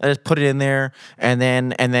I just put it in there, and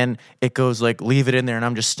then it goes like leave it in there, and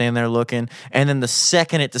I'm just standing there looking, and then the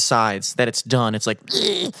second it decides that it's done, it's like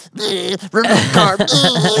remove card.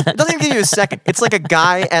 It doesn't even give you a second. It's like a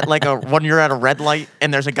guy at like when you're at a red light,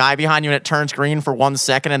 and there's a guy behind you, and it turns green for 1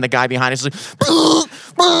 second, and the guy behind is like.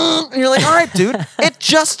 And you're like, all right, dude, it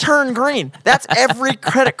just turned green. That's every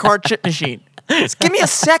credit card chip machine. Just give me a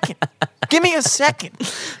second. Give me a second.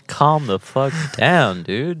 Calm the fuck down,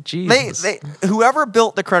 dude. Jesus. Whoever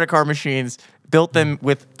built the credit card machines built them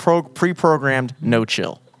with pre-programmed no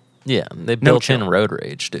chill. Yeah, they built in chill. road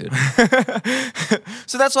rage, dude.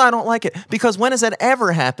 So that's why I don't like it. Because when has that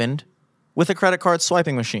ever happened with a credit card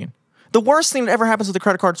swiping machine? The worst thing that ever happens with a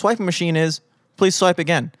credit card swiping machine is please swipe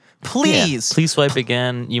again. Please. Yeah, please swipe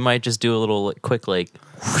again. You might just do a little quick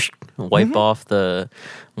wipe off the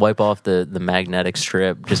magnetic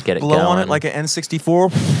strip. Just get it Blow going. on it like an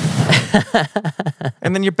N64.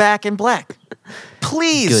 And then you're back in black.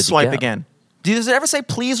 Please Good to swipe go. again. Does it ever say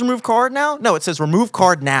please remove card now? No, it says remove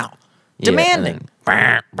card now. Yeah, and Demanding.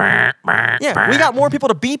 then Yeah, we got more people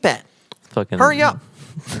to beep at. fucking Hurry up.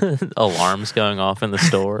 alarms going off in the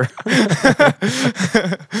store.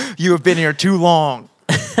 You have been here too long.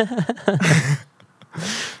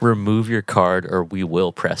 Remove your card or we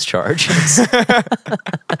will press charges.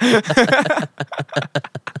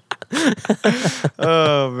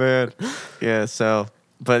 Oh, man. Yeah, so.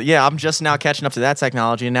 But yeah, I'm just now catching up to that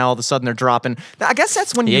technology, and now all of a sudden they're dropping. I guess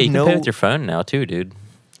that's when Yeah, you know. can pay with your phone now too, dude. You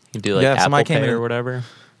can do like Yeah, if Apple somebody came Pay in- or whatever.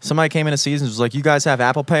 Somebody came in a season was like, "You guys have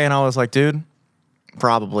Apple Pay," and I was like, "Dude,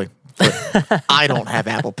 probably." But I don't have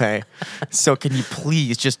Apple Pay, so can you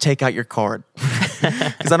please just take out your card?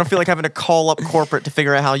 Because I don't feel like having to call up corporate to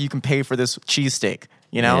figure out how you can pay for this cheesesteak.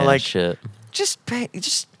 You know, Yeah, like shit. just pay,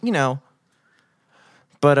 just you know.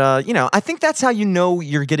 But I think that's how you know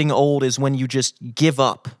you're getting old is when you just give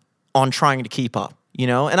up on trying to keep up. You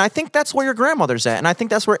know, and I think that's where your grandmother's at, and I think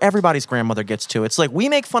that's where everybody's grandmother gets to. It's like we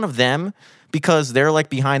make fun of them because they're like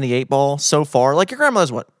behind the 8 ball so far. Like your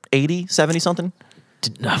grandmother's what, 80, 70 something?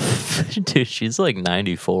 Dude, she's like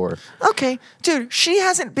 94. Okay, dude, she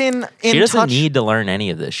hasn't been in She doesn't touch. need to learn any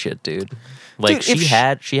of this shit, dude. Like Dude,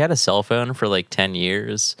 if she had a cell phone for like 10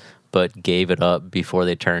 years, but gave it up before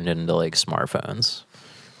they turned into like smartphones.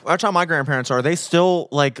 That's how my grandparents are. They still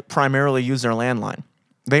like primarily use their landline.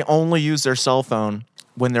 They only use their cell phone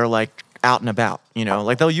when they're like out and about. You know,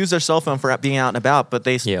 like they'll use their cell phone for being out and about, but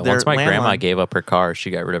Yeah, their once my grandma landline- gave up her car, she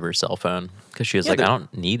got rid of her cell phone because she was Yeah, like, I they're-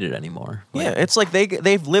 don't need it anymore. Like, Yeah, it's like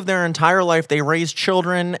they've lived their entire life. They raised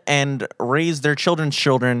children and raised their children's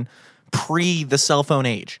children pre the cell phone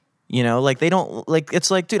age. You know, like they don't like. It's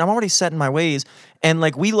like, dude, I'm already set in my ways, and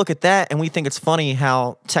like we look at that and we think it's funny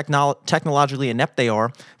how technologically inept they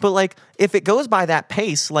are. But like, if it goes by that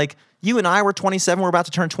pace, like you and I were 27, we're about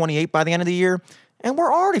to turn 28 by the end of the year, and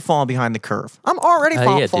we're already falling behind the curve. I'm already yeah,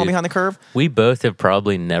 falling dude. behind the curve. We both have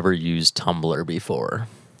probably never used Tumblr before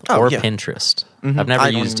Oh, or yeah. Pinterest. I've never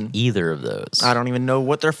I don't used even- either of those. I don't even know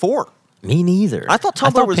what they're for. Me neither. I thought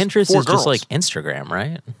Tumblr was Pinterest for is just girls. like Instagram,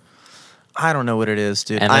 right? I don't know what it is,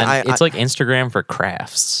 dude. And then it's like Instagram for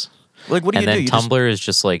crafts. like what do And you do? then You just- Tumblr is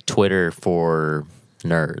just like Twitter for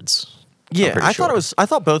nerds. Yeah, pretty I thought sure. it was. I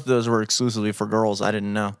thought both of those were exclusively for girls. I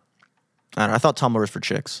didn't know. I don't know. I thought Tumblr was for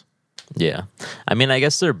chicks. Yeah. I mean, I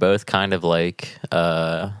guess they're both kind of like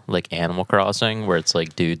Animal Crossing, where it's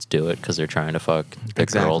like dudes do it because they're trying to fuck the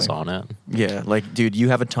Exactly. girls on it. Yeah, like, dude, you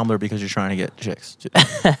have a Tumblr because you're trying to get chicks.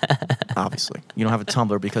 Obviously, you don't have a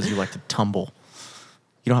Tumblr because you like to tumble.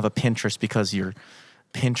 You don't have a Pinterest because you're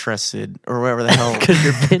Pinterested or whatever the hell. Because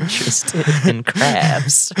you're Pinterested in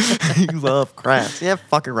crabs. You love crabs. Yeah,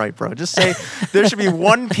 fucking right, bro. Just say there should be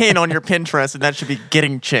one pin on your Pinterest, and that should be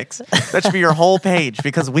getting chicks. That should be your whole page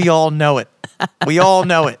because we all know it. We all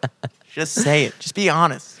know it. Just say it. Just be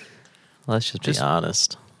honest. Let's just be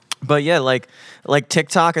honest. But yeah, like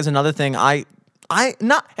TikTok is another thing. I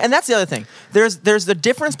not, and that's the other thing. There's the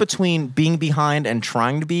difference between being behind and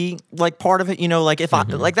trying to be like part of it. You know, like if I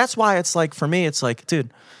like that's why it's like for me, it's like,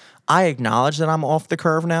 dude, I acknowledge that I'm off the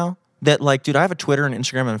curve now. That like, dude, I have a Twitter and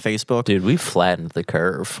Instagram and Facebook. Dude, we flattened the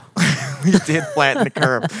curve. We did flatten the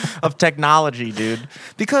curve of technology, dude.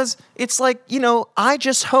 Because it's like, you know, I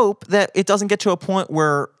just hope that it doesn't get to a point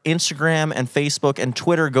where Instagram and Facebook and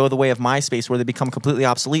Twitter go the way of MySpace where they become completely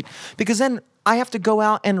obsolete. Because then I have to go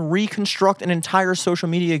out and reconstruct an entire social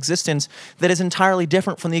media existence that is entirely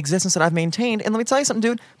different from the existence that I've maintained. And let me tell you something,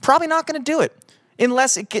 dude, probably not going to do it.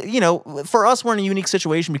 Unless, you know, for us, we're in a unique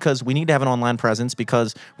situation because we need to have an online presence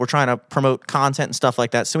because we're trying to promote content and stuff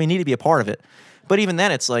like that. So we need to be a part of it. But even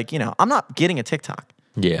then, it's like, you know, I'm not getting a TikTok.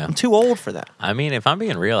 Yeah. I'm too old for that. I mean, if I'm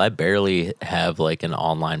being real, I barely have like an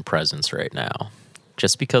online presence right now.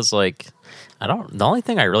 Just because like the only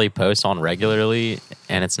thing I really post on regularly,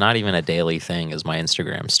 and it's not even a daily thing, is my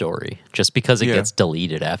Instagram story. Just because it gets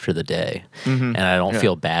deleted after the day. And I don't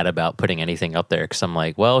feel bad about putting anything up there because I'm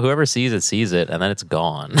like, well, whoever sees it, and then it's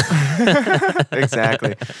gone.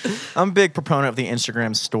 Exactly. I'm a big proponent of the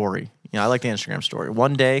Instagram story. You know, I like the Instagram story.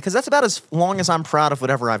 One day, because that's about as long as I'm proud of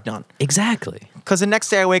whatever I've done. Exactly. Because the next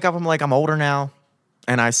day I wake up, I'm like, I'm older now,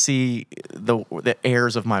 and I see the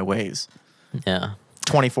errors of my ways. Yeah.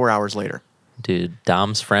 24 hours later. Dude,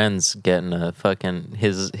 Dom's friend's getting a fucking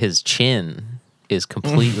his chin is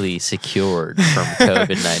completely secured from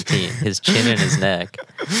COVID-19. His chin and his neck.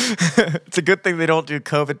 It's a good thing they don't do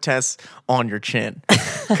COVID tests on your chin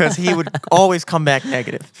because he would always come back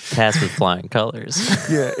negative. Pass with flying colors.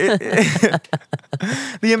 Yeah.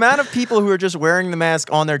 The amount of people who are just wearing the mask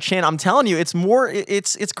on their chin, I'm telling you, it's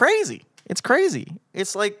crazy. It's crazy.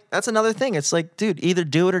 It's like, that's another thing. It's like, dude, either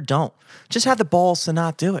do it or don't. Just have the balls to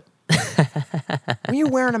not do it. What are you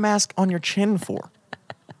wearing a mask on your chin for?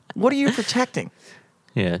 What are you protecting?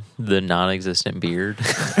 Yeah, the non-existent beard.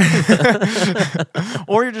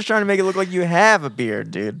 Or you're just trying to make it look like you have a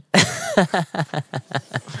beard, dude.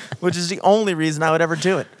 Which is the only reason I would ever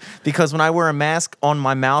do it. Because when I wear a mask on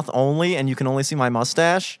my mouth only and you can only see my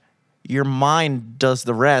mustache, your mind does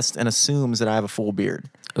the rest and assumes that I have a full beard.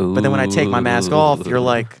 Ooh. But then when I take my mask off, you're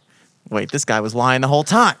like, wait, this guy was lying the whole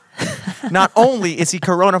time. Not only is he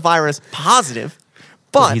coronavirus positive,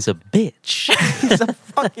 but he's a bitch. He's a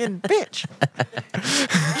fucking bitch.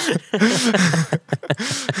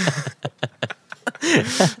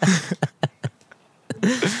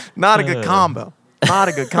 Not a good combo. Not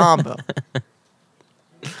a good combo.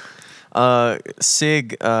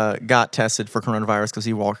 Sig got tested for coronavirus because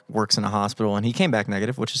he works in a hospital, and he came back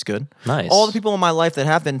negative, which is good. Nice. All the people in my life that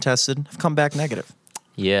have been tested have come back negative.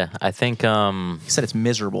 Yeah, I think... He said it's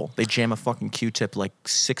miserable. They jam a fucking Q-tip like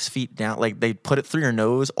 6 feet down. Like, they put it through your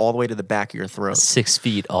nose all the way to the back of your throat. 6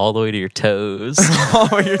 feet all the way to your toes. All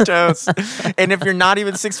the way to your toes. And if you're not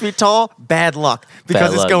even 6 feet tall, bad luck. Because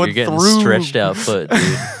Bad it's luck. going You're getting through. stretched out foot,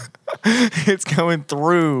 dude. It's going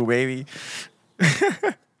through, baby.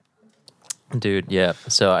 Dude, yeah.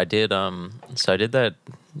 So I did that.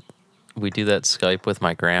 We do that Skype with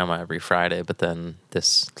my grandma every Friday, but then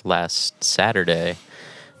this last Saturday,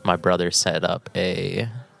 my brother set up a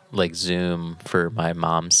like Zoom for my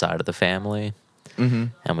mom's side of the family,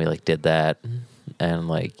 and we like did that, and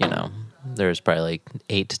like, you know, there was probably like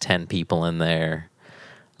 8 to 10 people in there,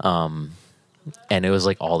 and it was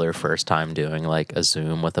like all their first time doing like a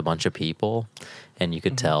Zoom with a bunch of people, and you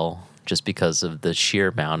could tell just because of the sheer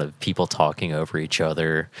amount of people talking over each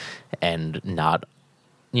other and not,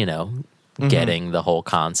 you know, getting the whole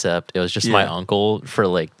concept. It was just my uncle for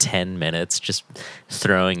like 10 minutes just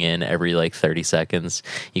throwing in every like 30 seconds.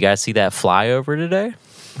 You guys see that flyover today?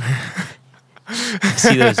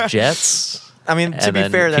 See those jets? I mean, to And be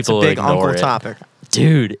then fair, that's a people big ignore uncle it. topic.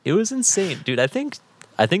 Dude, it was insane. Dude, I think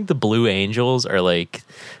the Blue Angels are like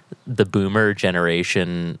the boomer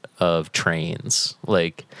generation of trains.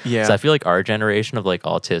 Like, Yeah. so I feel like our generation of like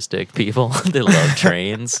autistic people, they love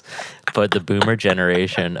trains, but the boomer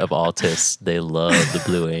generation of autists, they love the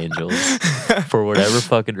Blue Angels for whatever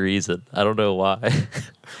fucking reason. I don't know why.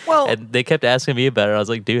 Well, And they kept asking me about it. I was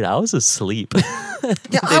like, dude, I was asleep. yeah,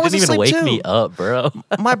 They I was didn't even asleep wake too. me up, bro.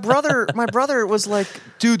 My brother was like,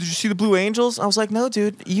 dude, did you see the Blue Angels? I was like, no,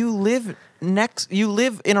 dude, you live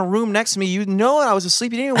in a room next to me. You know I was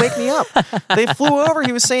asleep. You didn't even wake me up. They flew over.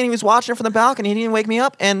 He was saying he was watching it from the balcony. He didn't wake me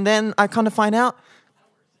up. And then I come to find out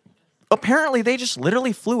apparently they just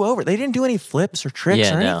literally flew over. They didn't do any flips or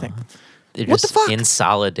tricks or anything. They're What the just fuck? in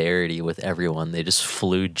solidarity with everyone. They just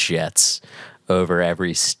flew jets over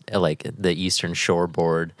every like the Eastern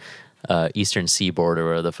Shoreboard, Eastern Seaboard, or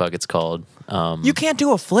whatever the fuck it's called. You can't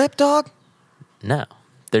do a flip, dog? No,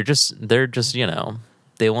 they're just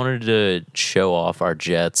they wanted to show off our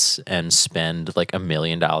jets and spend like $1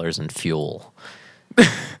 million in fuel.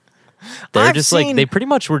 They're I've just seen- like, they pretty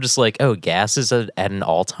much were just like, oh, gas is at an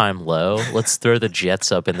all-time low. Let's throw the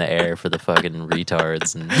jets up in the air for the fucking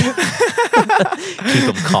retards and keep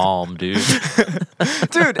them calm, dude.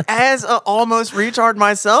 Dude, as a almost retard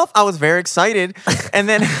myself, I was very excited. And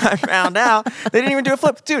then I found out they didn't even do a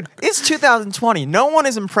flip. Dude, it's 2020. No one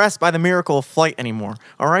is impressed by the miracle of flight anymore.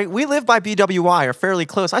 All right? We live by BWI or fairly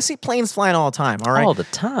close. I see planes flying all the time. All right? All the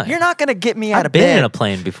time. You're not going to get me out I've of been bed in a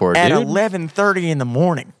plane before, at dude. 11:30 in the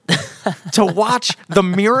morning to watch the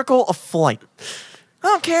miracle of flight. I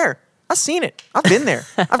don't care. I've seen it. I've been there.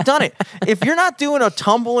 I've done it. If you're not doing a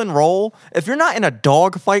tumble and roll, if you're not in a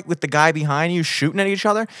dog fight with the guy behind you shooting at each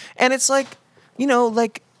other, and it's like,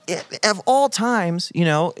 like of all times,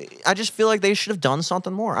 I just feel like they should have done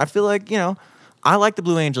something more. I feel like, I like the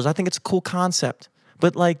Blue Angels. I think it's a cool concept,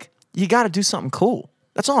 but like, you got to do something cool.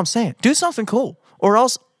 That's all I'm saying. Do something cool, or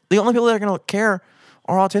else the only people that are going to care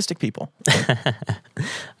are autistic people.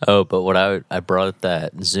 Oh, but what I brought up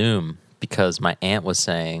that Zoom because my aunt was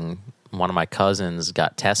saying one of my cousins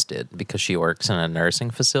got tested because she works in a nursing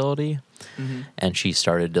facility, and she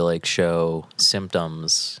started to like show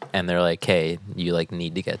symptoms, and they're like, hey, you like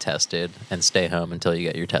need to get tested and stay home until you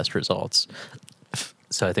get your test results.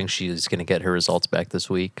 So I think she's going to get her results back this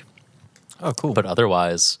week. Oh, cool. But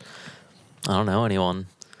otherwise, I don't know anyone.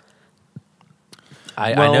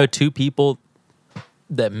 I Well- know 2 people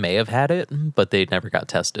that may have had it, but they never got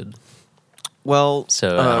tested. Well,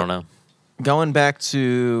 So I don't know. Going back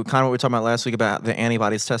to kind of what we were talking about last week about the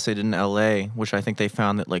antibodies tested in LA, which I think they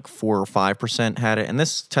found that like 4 or 5% had it. And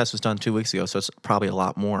this test was done 2 weeks ago, so it's probably a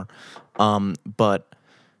lot more. But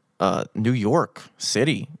New York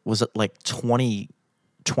City was at like 21%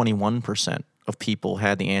 of people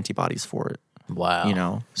had the antibodies for it.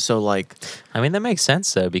 Wow. So like, I mean, that makes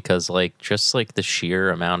sense though, because like just like the sheer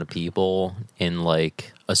amount of people in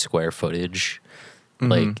like a square footage,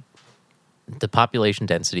 like the population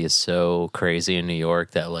density is so crazy in New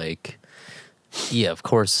York that like, yeah, of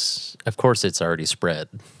course it's already spread.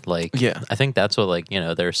 Like, Yeah. I think that's what like,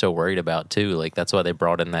 they're so worried about too. Like that's why they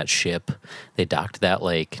brought in that ship. They docked that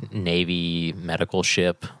like Navy medical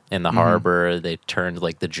ship in the harbor. They turned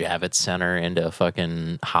like the Javits Center into a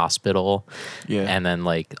fucking hospital. Yeah. And then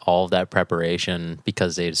like all of that preparation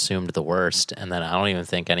because they assumed the worst. And then I don't even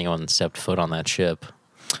think anyone stepped foot on that ship.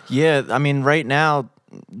 yeah, I mean, right now,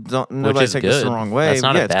 nobody Which is take this the good. wrong way. That's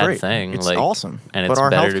not yeah, a it's bad great. thing. It's like, awesome. And But it's our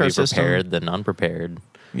better to healthcare be system- prepared than unprepared.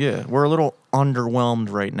 Yeah, we're a little underwhelmed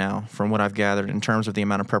right now from what I've gathered in terms of the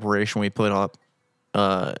amount of preparation we put up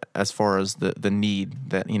as far as the need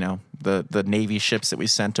that, the Navy ships that we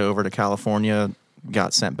sent over to California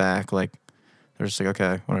got sent back. Like, they're just like,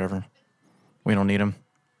 okay, whatever. We don't need them,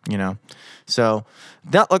 So,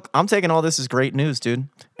 look, I'm taking all this as great news, dude.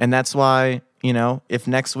 And that's why, if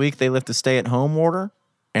next week they lift a stay-at-home order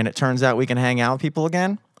and it turns out we can hang out with people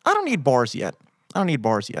again, I don't need bars yet.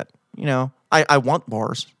 I want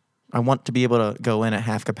bars. I want to be able to go in at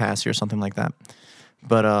half capacity or something like that.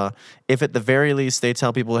 But if at the very least they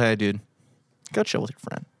tell people, hey, dude, go chill with your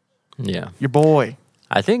friend, Yeah. your boy.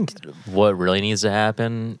 I think what really needs to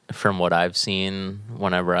happen from what I've seen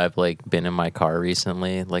whenever I've like been in my car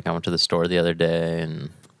recently, like I went to the store the other day and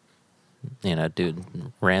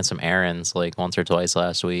ran some errands like once or twice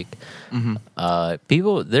last week.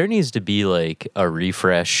 There needs to be like a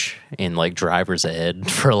refresh in like driver's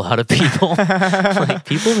ed for a lot of people. Like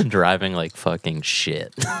people have been driving like fucking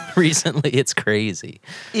shit recently. It's crazy.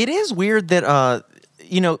 It is weird that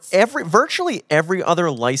virtually every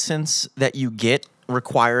other license that you get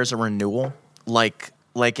requires a renewal. Like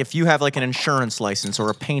if you have like an insurance license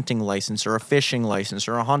or a painting license or a fishing license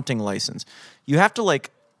or a hunting license, you have to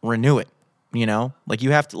like renew it. Like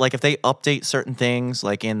you have to, like if they update certain things,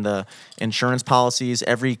 like in the insurance policies,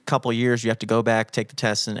 every couple of years you have to go back, take the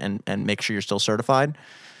test, and make sure you're still certified.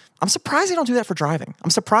 I'm surprised they don't do that for driving. I'm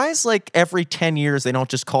surprised like every 10 years they don't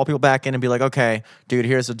just call people back in and be like, okay, dude,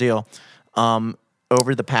 here's the deal.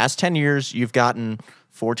 Over the past 10 years, you've gotten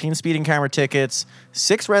 14 speeding camera tickets,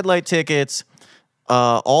 6 red light tickets,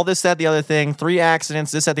 all this, that, the other thing, 3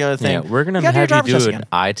 accidents, this, that, the other thing. Yeah, we're gonna gotta have your you driver's do test an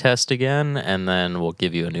eye test again, and then we'll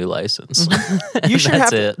give you a new license. You should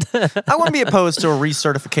That's have it. I wouldn't be opposed to a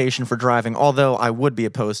recertification for driving, although I would be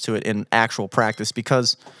opposed to it in actual practice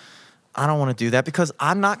because I don't want to do that because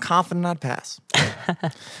I'm not confident I'd pass.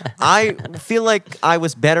 I feel like I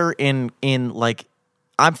was better in like,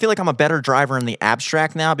 I feel like I'm a better driver in the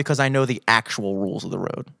abstract now because I know the actual rules of the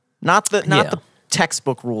road, not the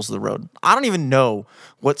textbook rules of the road. I don't even know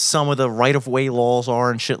what some of the right of way laws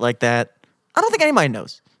are and shit like that. I don't think anybody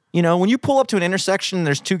knows. You know, when you pull up to an intersection, and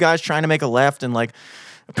there's two guys trying to make a left, and like,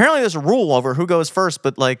 apparently there's a rule over who goes first,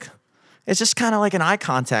 but like, it's just kind of like an eye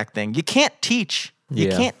contact thing. You can't teach. You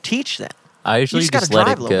can't teach that. I usually just let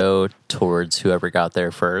it drive go towards whoever got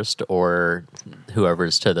there first or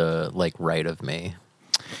whoever's to the like right of me.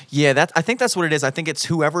 Yeah, I think that's what it is. I think it's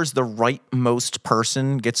whoever's the rightmost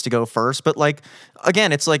person gets to go first. But like,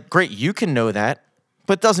 again, it's like, great, you can know that,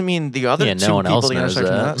 but it doesn't mean the other two no one people else the knows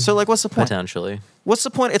intersection know that. that. So like, what's the point? Potentially. What's the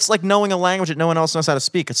point? It's like knowing a language that no one else knows how to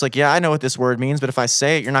speak. It's like, yeah, I know what this word means, but if I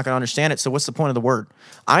say it, you're not going to understand it. So what's the point of the word?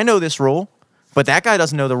 I know this rule, but that guy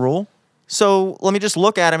doesn't know the rule. So let me just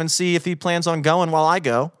look at him and see if he plans on going while I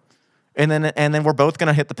go. And then we're both going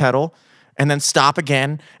to hit the pedal and then stop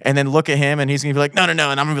again and then look at him and he's going to be like, no. And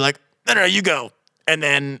I'm going to be like, no, you go. And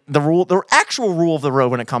then the actual rule of the road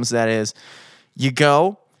when it comes to that is you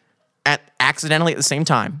go accidentally at the same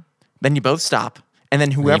time. Then you both stop. And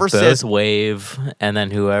then whoever says wave, and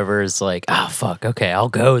then whoever's like, "Oh fuck, okay, I'll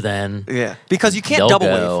go then." Yeah, because you can't They'll double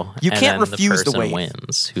go, wave. You and can't then refuse the the wave.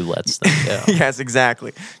 Wins who lets them go? Yes,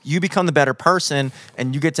 exactly. You become the better person,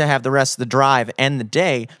 and you get to have the rest of the drive and the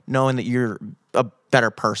day knowing that you're a better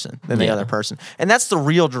person than the other person. And that's the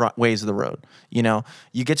real ways of the road. You know,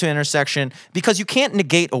 you get to an intersection because you can't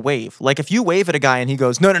negate a wave. Like if you wave at a guy and he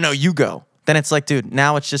goes, no, you go. Then it's like, dude,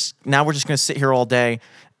 now we're just going to sit here all day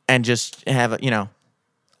and just have a, you know.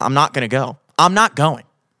 I'm not going to go. I'm not going.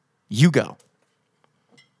 You go.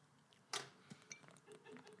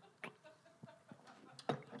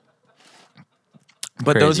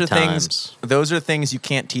 But Crazy times. those are things you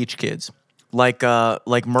can't teach kids. Like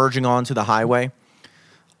merging onto the highway.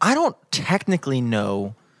 I don't technically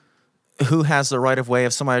know who has the right of way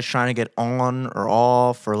if somebody's trying to get on or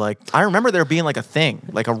off or like I remember there being like a thing,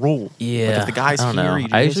 like a rule. Yeah. Like if the guy's I don't here, know. you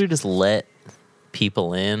do I this. usually just let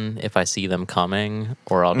people in if I see them coming,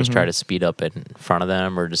 or I'll just try to speed up in front of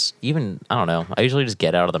them, or just even I don't know. I usually just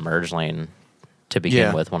get out of the merge lane to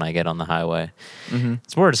begin with when I get on the highway.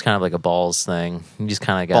 It's more just kind of like a balls thing. You just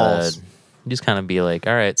kind of gotta, you just kind of be like,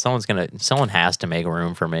 all right, someone has to make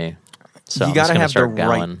room for me. So you got to have start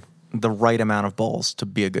going. the right amount of balls to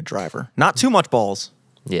be a good driver. Not too much balls,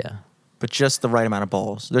 Yeah. but just the right amount of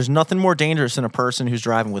balls. There's nothing more dangerous than a person who's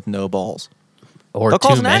driving with no balls. Or They'll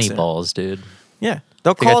cause too an many accident. balls, dude. Yeah.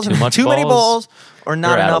 They'll They got cause too much many balls, balls or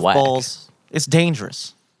not they're out of enough whack. balls. It's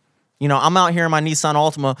dangerous. You know, I'm out here in my Nissan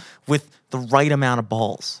Altima with the right amount of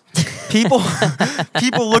balls. People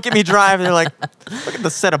look at me drive and they're like, look at the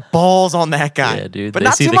set of balls on that guy. Yeah, dude. But They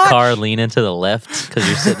not see too the much. car lean into the left because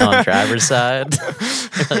you're sitting on driver's side.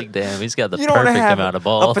 You're like, damn, he's got the You don't want to perfect have amount of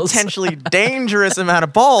balls. a potentially dangerous amount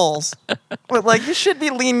of balls. But like, you should be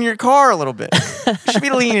leaning your car a little bit. You should be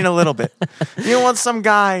leaning a little bit. You don't want some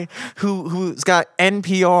guy who's got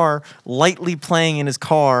NPR lightly playing in his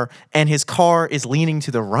car and his car is leaning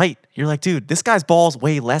to the right. You're like, dude, this guy's balls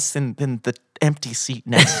weigh less than the empty seat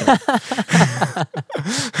next to him.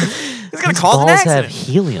 He's gonna cause an balls accident. have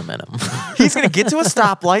helium in them. He's gonna get to a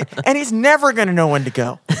stoplight and he's never gonna know when to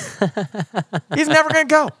go. He's never gonna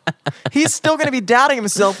go. He's still gonna be doubting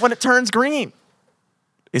himself when it turns green.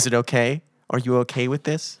 Is it okay? Are you okay with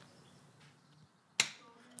this?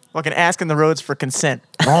 Fucking asking the roads for consent.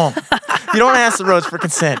 Wrong. You don't ask the roads for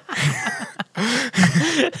consent.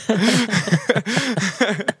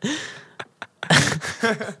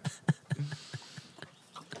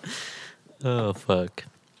 Oh fuck.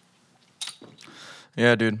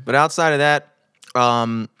 Yeah, dude. But outside of that,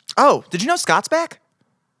 did you know Scott's back?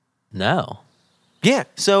 No. Yeah.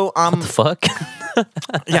 So What the fuck?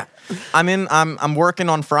 yeah, I'm working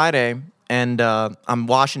on Friday, and I'm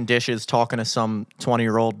washing dishes, talking to some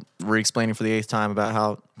 20-year-old, re-explaining for the eighth time about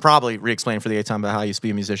how I used to be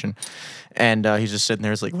a musician, and he's just sitting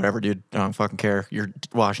there, he's like, whatever, dude, I don't fucking care. You're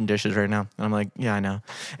washing dishes right now, and I'm like, yeah, I know,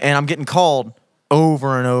 and I'm getting called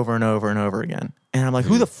over and over and over and over again, and I'm like,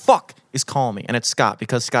 who the fuck is calling me? And it's Scott,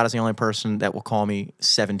 because Scott is the only person that will call me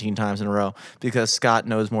 17 times in a row, because Scott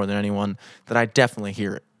knows more than anyone that I definitely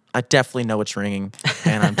hear it. I definitely know it's ringing,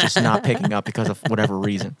 and I'm just not picking up because of whatever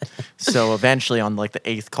reason. So eventually, on like the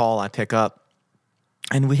 8th call, I pick up,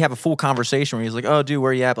 and we have a full conversation where he's like, "Oh, dude,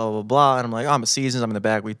 where you at?" Blah blah blah. And I'm like, "Oh, I'm at Seasons. I'm in the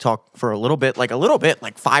back." We talk for a little bit, like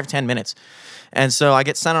 5-10 minutes. And so I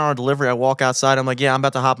get sent on a delivery. I walk outside. I'm like, "Yeah, I'm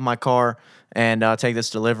about to hop in my car and take this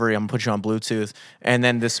delivery. I'm gonna put you on Bluetooth." And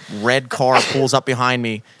then this red car pulls up behind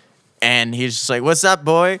me. And he's just like, "What's up,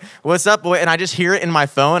 boy? What's up, boy?" And I just hear it in my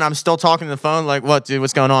phone. I'm still talking to the phone, like, "What, dude?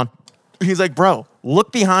 What's going on?" He's like, "Bro,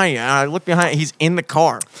 look behind you." And I look behind. He's in the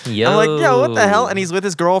car. I'm like, "Yo, what the hell?" And he's with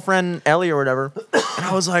his girlfriend Ellie or whatever. And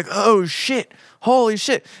I was like, "Oh shit, holy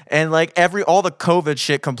shit!" And like all the COVID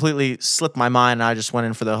shit completely slipped my mind. And I just went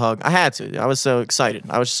in for the hug. I had to. I was so excited.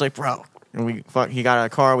 I was just like, "Bro." And he got out of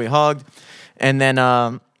the car. We hugged, and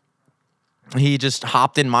then he just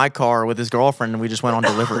hopped in my car with his girlfriend, and we just went on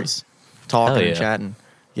deliveries, talking and chatting.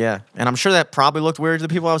 Yeah, and I'm sure that probably looked weird to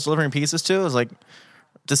the people I was delivering pizzas to. I was like,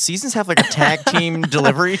 does Seasons have like a tag team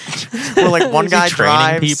delivery where like one guy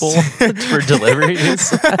drives people for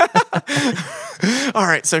deliveries? All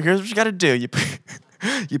right, so here's what you got to do.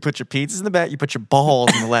 You put your pizzas in the back. You put your balls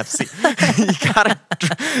in the left seat. You gotta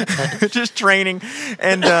just training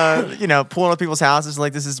and pulling up people's houses.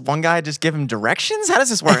 Like, this is one guy just give him directions. How does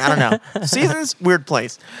this work? I don't know. Seasons, weird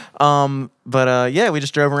place. But we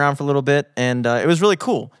just drove around for a little bit, and it was really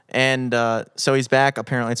cool. And so he's back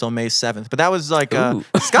apparently until May 7th. But that was like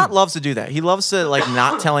Scott loves to do that. He loves to like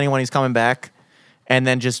not tell anyone he's coming back, and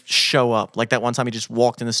then just show up. Like that one time he just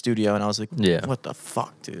walked in the studio, and I was like, what the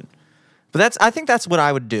fuck, dude? But I think that's what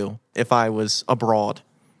I would do if I was abroad.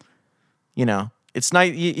 You know, it's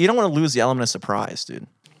nice. You don't want to lose the element of surprise, dude.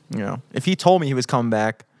 You know, if he told me he was coming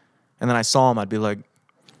back, and then I saw him, I'd be like,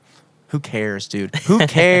 "Who cares, dude? Who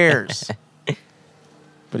cares?"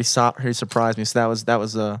 But he surprised me, so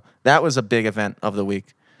that was a big event of the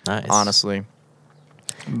week. Nice, honestly.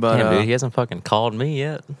 But damn, dude, he hasn't fucking called me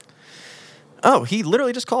yet. Oh, he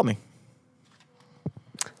literally just called me.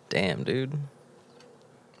 Damn, dude.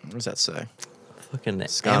 What does that say? Fucking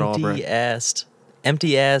Scott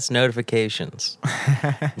empty ass notifications.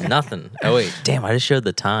 Nothing. Oh wait, damn! I just showed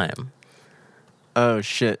the time. Oh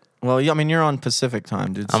shit. Well, I mean, you're on Pacific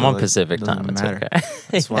time, dude. I'm on Pacific time. It's okay.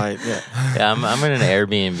 That's why. Yeah. Yeah, I'm in an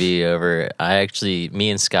Airbnb over.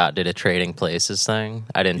 Me and Scott did a trading places thing.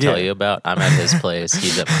 I didn't tell you about. I'm at his place.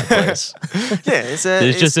 He's at my place. Yeah,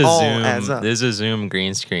 there's just a Zoom. There's a Zoom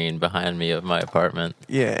green screen behind me of my apartment.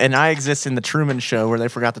 Yeah, and I exist in the Truman Show where they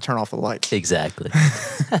forgot to turn off the lights. Exactly.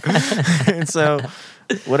 And so,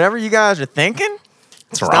 whatever you guys are thinking,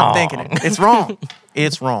 stop wrong. Thinking it. It's wrong.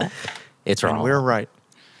 It's wrong. It's wrong. And we're right.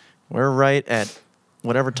 We're right at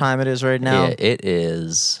whatever time it is right now. Yeah, it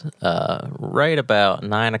is right about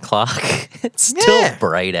 9 o'clock. It's still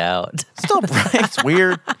bright out. Still bright. It's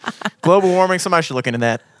weird. Global warming. Somebody should look into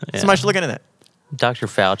that. Yeah. Somebody should look into that. Dr.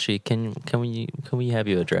 Fauci, can we have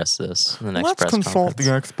you address this in the next press conference? Let's consult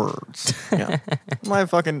the experts. Yeah. My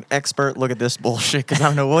fucking expert look at this bullshit because I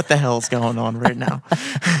don't know what the hell's going on right now.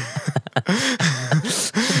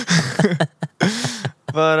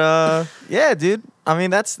 But yeah, dude. I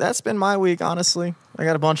mean, that's been my week, honestly. I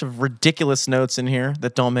got a bunch of ridiculous notes in here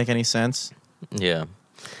that don't make any sense. Yeah.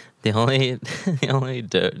 The only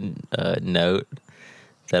note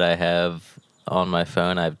that I have on my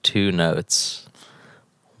phone, I have two notes.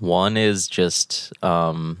 One is just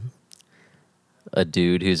a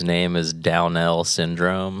dude whose name is Downell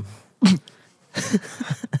Syndrome.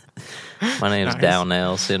 My name's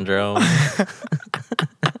Downell Syndrome.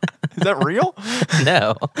 Is that real?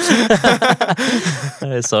 No.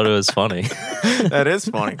 I just thought it was funny. That is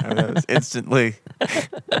funny. I mean, that was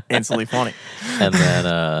instantly funny. And then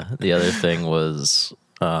the other thing was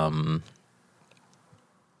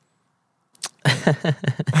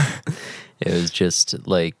it was just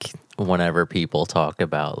like whenever people talk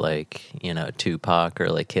about like, you know, Tupac or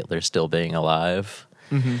like Hitler still being alive,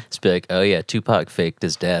 it's be like, oh yeah, Tupac faked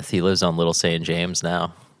his death. He lives on Little St. James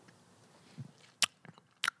now.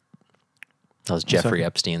 That was Jeffrey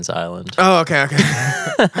Epstein's island. Oh, okay.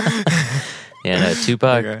 Yeah, no,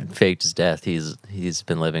 Tupac faked his death. He's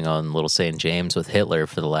been living on Little St. James with Hitler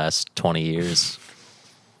for the last 20 years.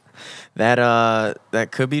 That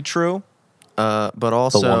could be true, but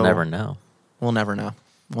also... But we'll never know. We'll never know.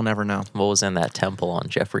 We'll never know. What was in that temple on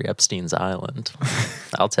Jeffrey Epstein's island?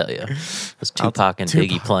 I'll tell you. It was Tupac and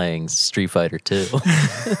Biggie playing Street Fighter 2.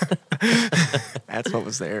 That's what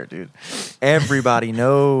was there, dude. Everybody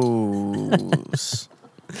knows.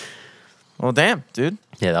 Well, damn, dude.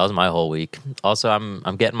 Yeah, that was my whole week. Also,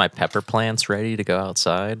 I'm getting my pepper plants ready to go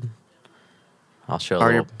outside. I'll show.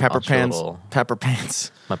 Are your pepper pants?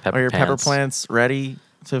 My pepper Are your pants. pepper plants ready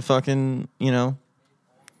to fucking, you know?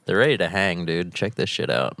 They're ready to hang, dude. Check this shit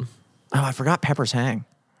out. Oh, I forgot peppers hang.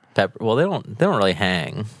 Well, they don't really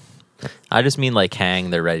hang. I just mean like hang.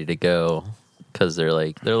 They're ready to go because they're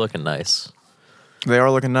looking nice. They are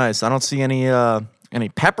looking nice. I don't see any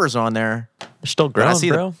peppers on there. They're still growing, I see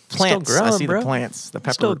bro. the plants. Still growing, I see bro. the plants. The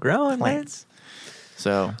pepper still growing, plants. Man.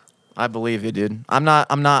 So I believe you, dude. I'm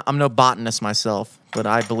no botanist myself, but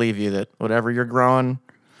I believe you that whatever you're growing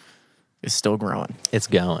is still growing. It's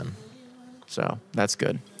going. So that's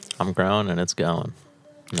good. I'm growing and it's going.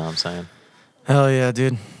 You know what I'm saying? Hell yeah,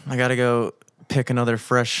 dude. I got to go pick another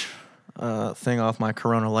fresh thing off my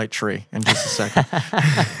Corona Light tree in just a second.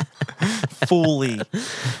 fully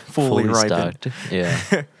ripened. stocked. Yeah.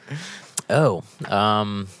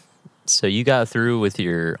 So you got through with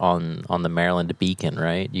your on the Maryland to Beacon,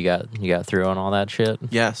 right? You got through on all that shit?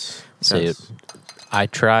 Yes. So yes. I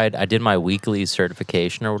did my weekly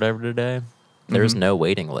certification or whatever today. There's no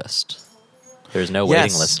waiting list. There's no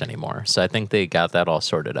waiting list anymore. So I think they got that all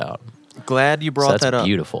sorted out. Glad you brought that up. That's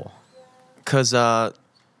beautiful. Because my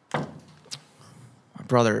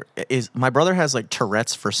brother has like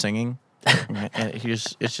Tourette's for singing. And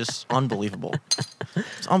it's just unbelievable.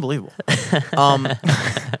 It's unbelievable.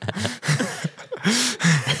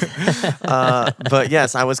 But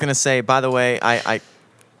yes, I was gonna say. By the way, I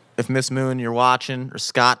if Miss Moon you're watching, or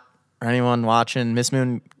Scott or anyone watching, Miss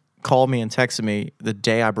Moon called me and texted me the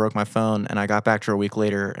day I broke my phone, and I got back to her a week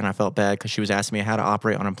later, and I felt bad because she was asking me how to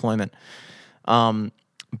operate unemployment.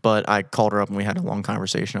 But I called her up and we had a long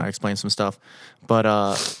conversation. I explained some stuff. But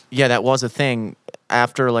yeah, that was a thing.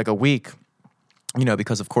 After like a week,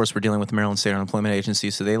 because of course we're dealing with the Maryland State Unemployment Agency,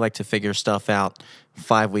 so they like to figure stuff out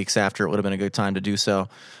 5 weeks after it would have been a good time to do so.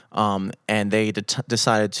 And they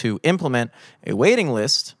decided to implement a waiting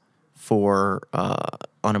list for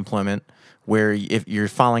unemployment, where if you're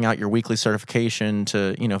filing out your weekly certification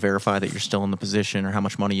to, verify that you're still in the position or how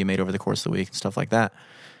much money you made over the course of the week and stuff like that.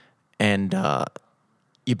 And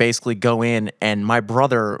you basically go in, and my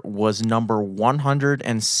brother was number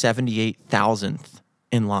 178,000th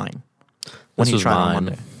in line when he tried on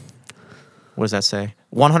Monday. What does that say?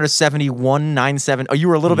 171,970. Oh, you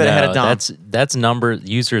were a little bit ahead of Dom. That's number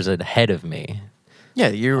users ahead of me. Yeah,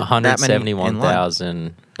 you're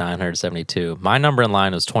 171,972. My number in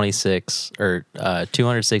line was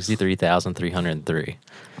 263,303.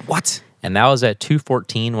 What? And that was at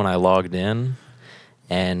 2:14 when I logged in.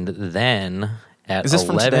 And then at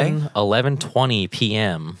 11:20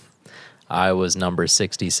 p.m., I was number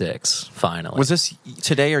 66, finally. Was this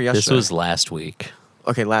today or yesterday? This was last week.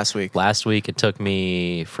 Okay, last week. Last week, it took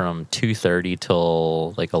me from 2:30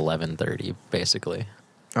 till like 11:30, basically.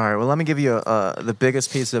 All right, well, let me give you the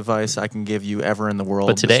biggest piece of advice I can give you ever in the world.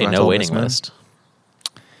 But today, no waiting list.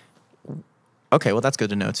 Okay, well, that's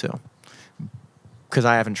good to know, too. Because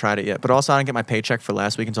I haven't tried it yet. But also, I didn't get my paycheck for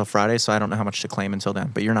last week until Friday, so I don't know how much to claim until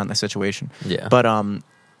then. But you're not in that situation. Yeah. But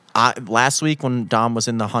last week when Dom was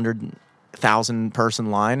in the 100,000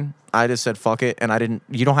 person line, I just said, fuck it. And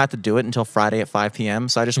you don't have to do it until Friday at 5 p.m.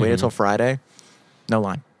 So I just waited till Friday. No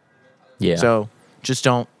line. Yeah. So just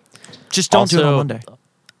don't do it on Monday.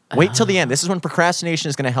 Wait till the end. This is when procrastination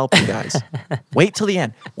is going to help you guys. Wait till the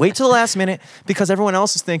end. Wait till the last minute, because everyone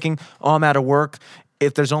else is thinking, "Oh, I'm out of work.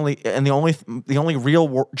 If there's the only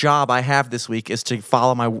real job I have this week is to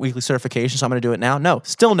follow my weekly certification, so I'm going to do it now." No.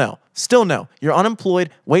 Still no. You're unemployed.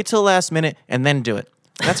 Wait till the last minute and then do it.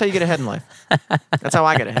 That's how you get ahead in life. That's how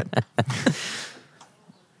I get ahead.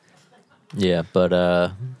 Yeah, but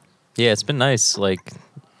yeah, it's been nice. Like,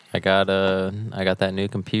 I got that new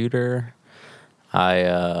computer.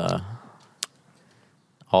 All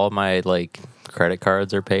my like credit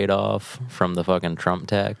cards are paid off from the fucking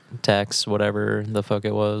Trump tax, whatever the fuck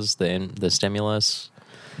it was, the stimulus.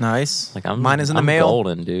 Nice. Like mine is in the mail. I'm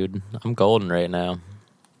golden, dude. I'm golden right now.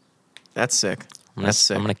 That's sick. I'm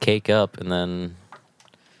gonna cake up, and then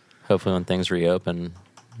hopefully when things reopen,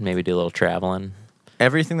 maybe do a little traveling.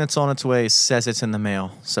 Everything that's on its way says it's in the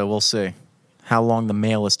mail, so we'll see how long the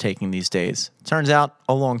mail is taking these days. Turns out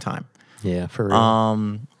a long time. Yeah, for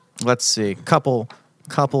real. Let's see. Couple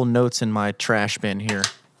notes in my trash bin here.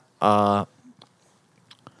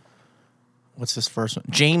 What's this first one?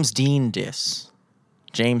 James Dean diss.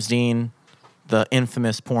 James Dean, the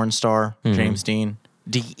infamous porn star. James Dean.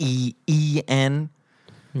 Deen.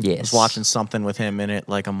 Yes. I was watching something with him in it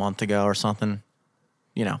like a month ago or something.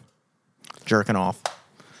 Jerking off.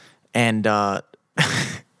 And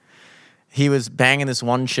he was banging this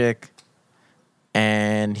one chick,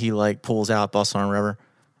 and he like pulls out, busts on her, whatever.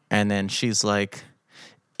 And then she's like,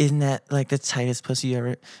 "Isn't that like the tightest pussy you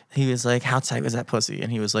ever?" He was like, "How tight was that pussy?"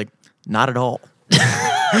 And he was like, "Not at all."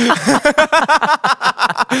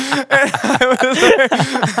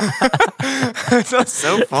 That's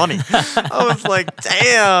so funny. I was like,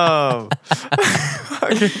 damn.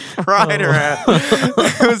 Fucking fried her out.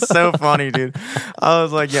 It was so funny, dude. I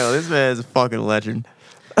was like, yo, this man is a fucking legend.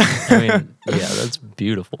 I mean, yeah, that's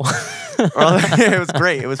beautiful. It was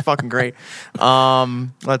great. It was fucking great.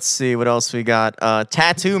 Let's see what else we got.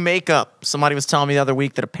 Tattoo makeup. Somebody was telling me the other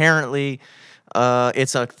week that apparently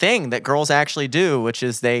it's a thing that girls actually do, which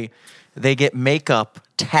is they get makeup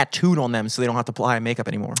tattooed on them so they don't have to apply makeup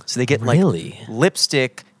anymore. So they get like Really?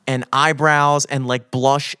 lipstick and eyebrows and like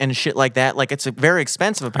blush and shit like that. Like it's very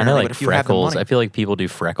expensive I apparently. know, like but if you have the freckles. money, I feel like people do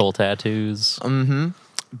freckle tattoos.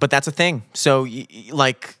 but that's a thing. So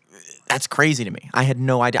like that's crazy to me. I had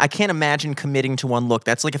no idea. I can't imagine committing to one look.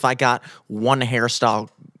 That's like if I got one hairstyle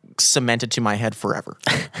cemented to my head forever.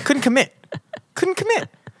 Couldn't commit. Couldn't commit.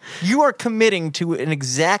 You are committing to an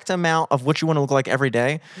exact amount of what you want to look like every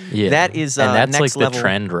day. Yeah, That is and that's next like level. the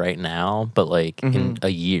trend right now. But like in a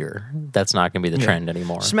year, that's not going to be the trend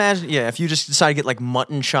anymore. Just imagine, if you just decide to get like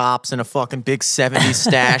mutton chops and a fucking big 70s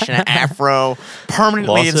stash and an afro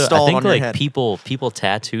permanently Also, installed I think on your like head. people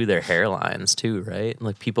tattoo their hairlines too, right?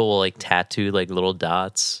 Like people will like tattoo like little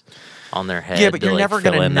dots on their head. Yeah, but to, you're like, never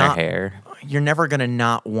fill gonna in not- their hair. You're never going to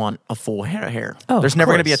not want a full head of hair. Oh, There's of never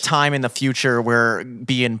going to be a course. time in the future where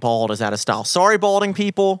being bald is out of style. Sorry, balding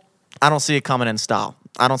people. I don't see it coming in style.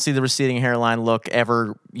 I don't see the receding hairline look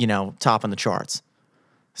ever, topping the charts.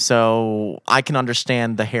 So I can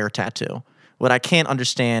understand the hair tattoo. What I can't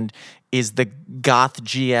understand is the goth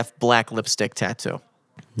GF black lipstick tattoo.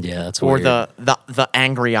 Yeah, that's Or weird. the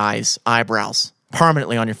angry eyes, eyebrows,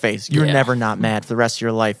 permanently on your face. You're Yeah. never not mad for the rest of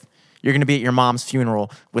your life. You're gonna be at your mom's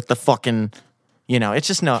funeral with the fucking, it's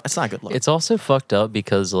just it's not a good look. It's also fucked up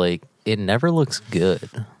because like it never looks good.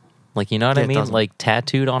 Like, you know what Yeah, I it mean? doesn't. Like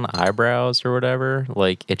tattooed on eyebrows or whatever.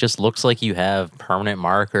 Like it just looks like you have permanent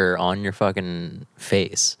marker on your fucking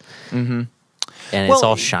face. Mm-hmm. And it's Well,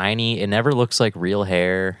 all shiny. It never looks like real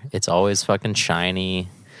hair. It's always fucking shiny.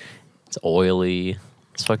 It's oily.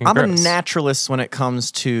 It's fucking I'm gross. a naturalist when it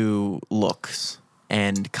comes to looks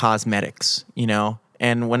and cosmetics,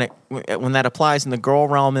 And when that applies in the girl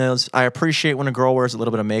realm is I appreciate when a girl wears a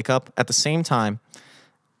little bit of makeup. At the same time,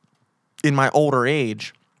 in my older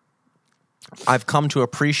age, I've come to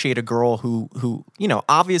appreciate a girl who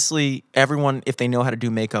obviously everyone, if they know how to do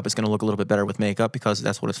makeup, is going to look a little bit better with makeup because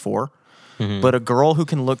that's what it's for. Mm-hmm. But a girl who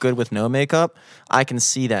can look good with no makeup, I can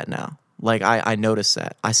see that now. Like I notice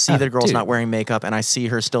that. I see that a girl's dude. not wearing makeup and I see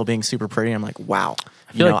her still being super pretty. I'm like, wow.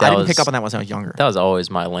 I feel like that I didn't was- pick up on that when I was younger. That was always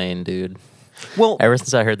my lane, dude. Well, Ever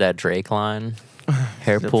since I heard that Drake line,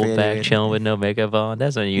 hair The pulled back, pretty. chilling with no makeup on,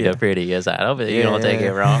 that's when you Yeah. the prettiest. I hope you don't take Yeah.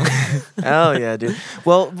 it wrong. hell yeah, dude.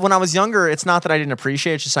 Well, when I was younger, it's not that I didn't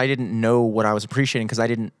appreciate it, it's just I didn't know what I was appreciating because I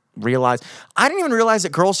didn't even realize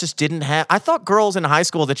that girls just didn't have. I thought girls in high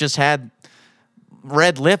school that just had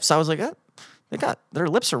red lips, I was like, their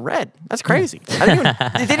lips are red. That's crazy.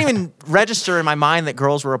 It didn't even register in my mind that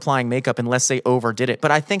girls were applying makeup unless they overdid it. But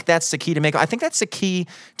I think that's the key to makeup. I think that's the key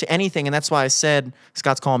to anything, and that's why I said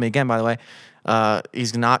Scott's calling me again. By the way,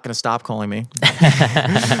 he's not going to stop calling me.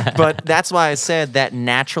 But that's why I said that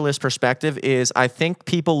naturalist perspective is. I think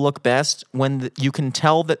people look best when you can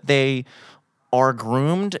tell that they are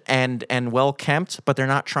groomed and well kempt, but they're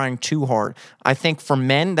not trying too hard. I think for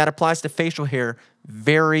men that applies to facial hair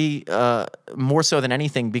very more so than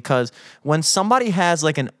anything, because when somebody has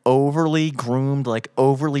like an overly groomed, like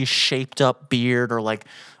overly shaped up beard or like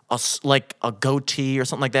a goatee or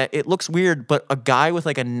something like that, it looks weird. But a guy with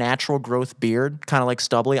like a natural growth beard, kind of like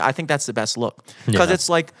stubbly, I think that's the best look because Yeah. it's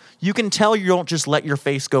like you can tell you don't just let your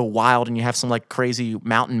face go wild and you have some like crazy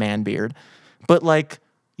mountain man beard, but like.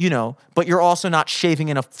 But you're also not shaving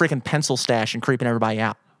in a freaking pencil stash and creeping everybody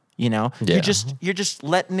out. Yeah. You're just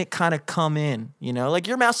letting it kind of come in. Like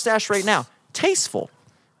your mustache right now, tasteful.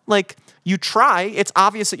 Like you try. It's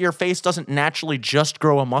obvious that your face doesn't naturally just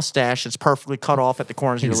grow a mustache. It's perfectly cut off at the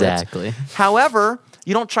corners of your lips. Exactly. However,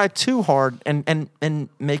 you don't try too hard and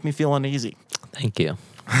make me feel uneasy. Thank you.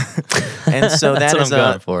 And so That's that what is I'm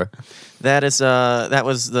going for. that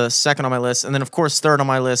was the second on my list, and then of course third on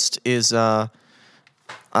my list is.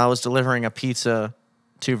 I was delivering a pizza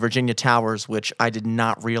to Virginia Towers, which I did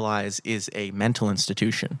not realize is a mental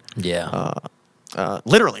institution. Yeah.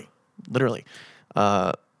 Literally.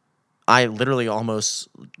 I literally almost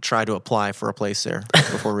tried to apply for a place there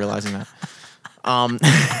before realizing that.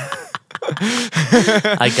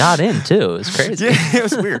 I got in too. It was crazy. Yeah, it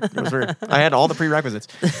was weird. I had all the prerequisites.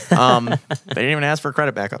 They didn't even ask for a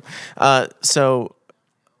credit backup. So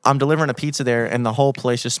I'm delivering a pizza there, and the whole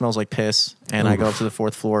place just smells like piss. And I go up to the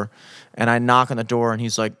fourth floor, and I knock on the door, and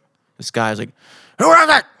this guy's like, "Who is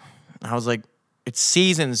it?" I was like, "It's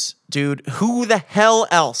Seasons, dude. Who the hell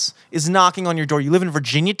else is knocking on your door? You live in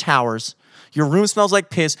Virginia Towers. Your room smells like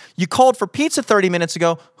piss. You called for pizza 30 minutes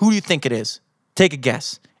ago. Who do you think it is? Take a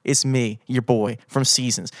guess." it's me, your boy from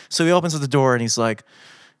Seasons. So he opens up the door and he's like,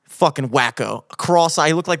 fucking wacko. Cross eye.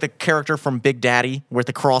 He looked like the character from Big Daddy with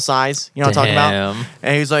the cross eyes. You know what I'm talking Damn. about?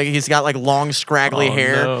 And he's like, he's got like long, scraggly Oh,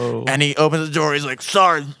 hair. no. And he opens the door. He's like,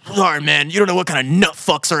 sorry, man. You don't know what kind of nut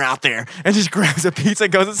fucks are out there. And just grabs a pizza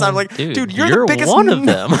and goes inside. I'm like, dude, you're the biggest one of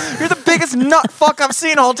them. You're the biggest nut fuck I've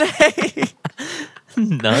seen all day.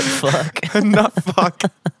 Nut fuck. Nut fuck.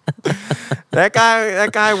 That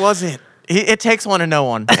guy was it. It takes one to know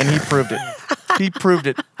one, and he proved it. He proved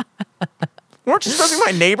it. Weren't you supposed to be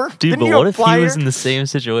my neighbor? Dude, Didn't but you what if apply he was here? in the same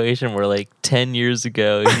situation where, like, 10 years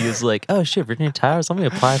ago, he was like, oh, shit, Virginia Towers, let me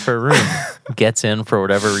apply for a room. Gets in for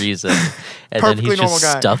whatever reason. And then Perfectly he's just normal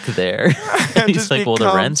guy. stuck there. And he's Just like, well, the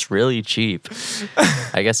become- rent's really cheap.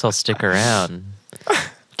 I guess I'll stick around.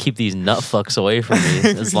 Keep these nut fucks away from me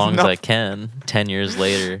as long as Nut- I can. 10 years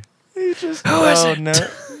later. He just is it? no.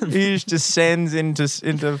 He just descends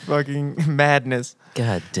into fucking madness.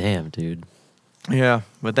 God damn, dude. Yeah,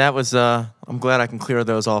 but that was. I'm glad I can clear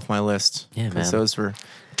those off my list. Yeah, 'cause man. those were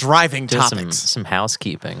driving Do topics. some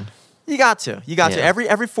housekeeping. You got to. Yeah.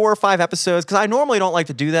 Every 4 or 5 episodes, because I normally don't like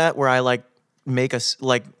to do that, where I like make us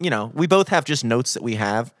like we both have just notes that we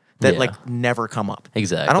have that Yeah. like never come up.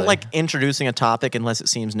 Exactly. I don't like introducing a topic unless it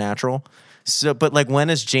seems natural. So, but like, when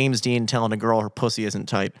is James Dean telling a girl her pussy isn't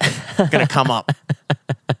tight gonna come up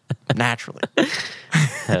naturally?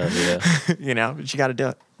 Hell yeah. But you got to do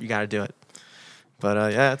it. You got to do it.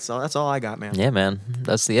 But yeah, that's all I got, man. Yeah, man.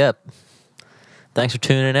 That's the ep. Thanks for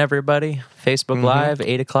tuning in, everybody. Facebook Mm-hmm. Live,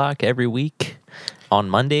 8 o'clock every week on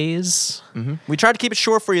Mondays. We tried to keep it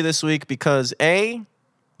short for you this week because A,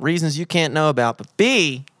 reasons you can't know about, but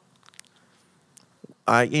B,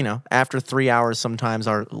 after 3 hours, sometimes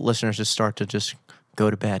our listeners just start to just go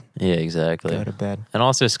to bed. Yeah, exactly. Go to bed. And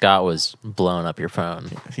also, Scott was blowing up your phone.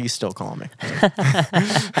 He's still calling me.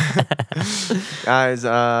 Guys,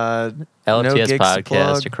 LFTS no gigs to podcast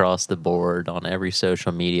plug. across the board on every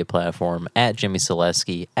social media platform at Jimmy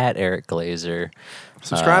Selesky, at Eric Glazer.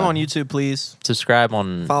 Subscribe on YouTube, please. Subscribe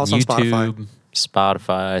on Follow us on YouTube,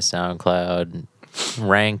 Spotify, SoundCloud.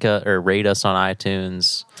 Rank or rate us on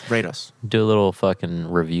iTunes. Rate us. Do a little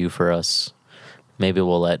fucking review for us. Maybe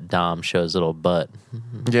we'll let Dom show his little butt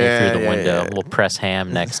through the window. yeah. We'll press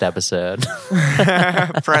ham next episode.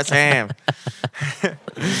 Press ham.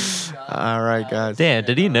 All right, guys. Damn,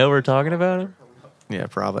 did he know we're talking about him? Yeah,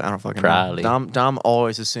 probably. I don't fucking Probably. know. Dom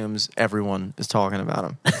always assumes everyone is talking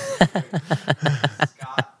about him.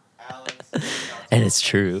 And it's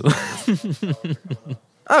true.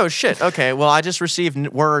 Oh, shit. Okay. Well, I just received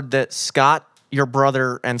word that Scott, your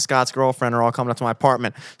brother, and Scott's girlfriend are all coming up to my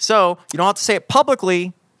apartment. So you don't have to say it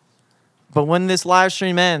publicly, but when this live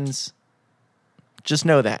stream ends, just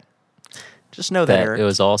know that. Just know that, That Eric. it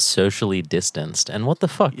was all socially distanced. And what the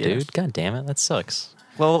fuck, Yeah. dude? God damn it, that sucks.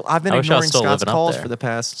 Well, I've been I wish I was ignoring still Scott's living up calls there. for the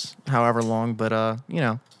past however long, but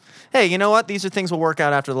hey, you know what? These are things we'll work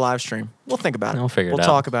out after the live stream. We'll think about it. We'll figure it We'll out.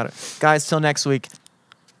 talk about it. Guys, till next week.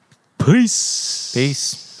 Peace.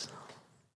 Peace.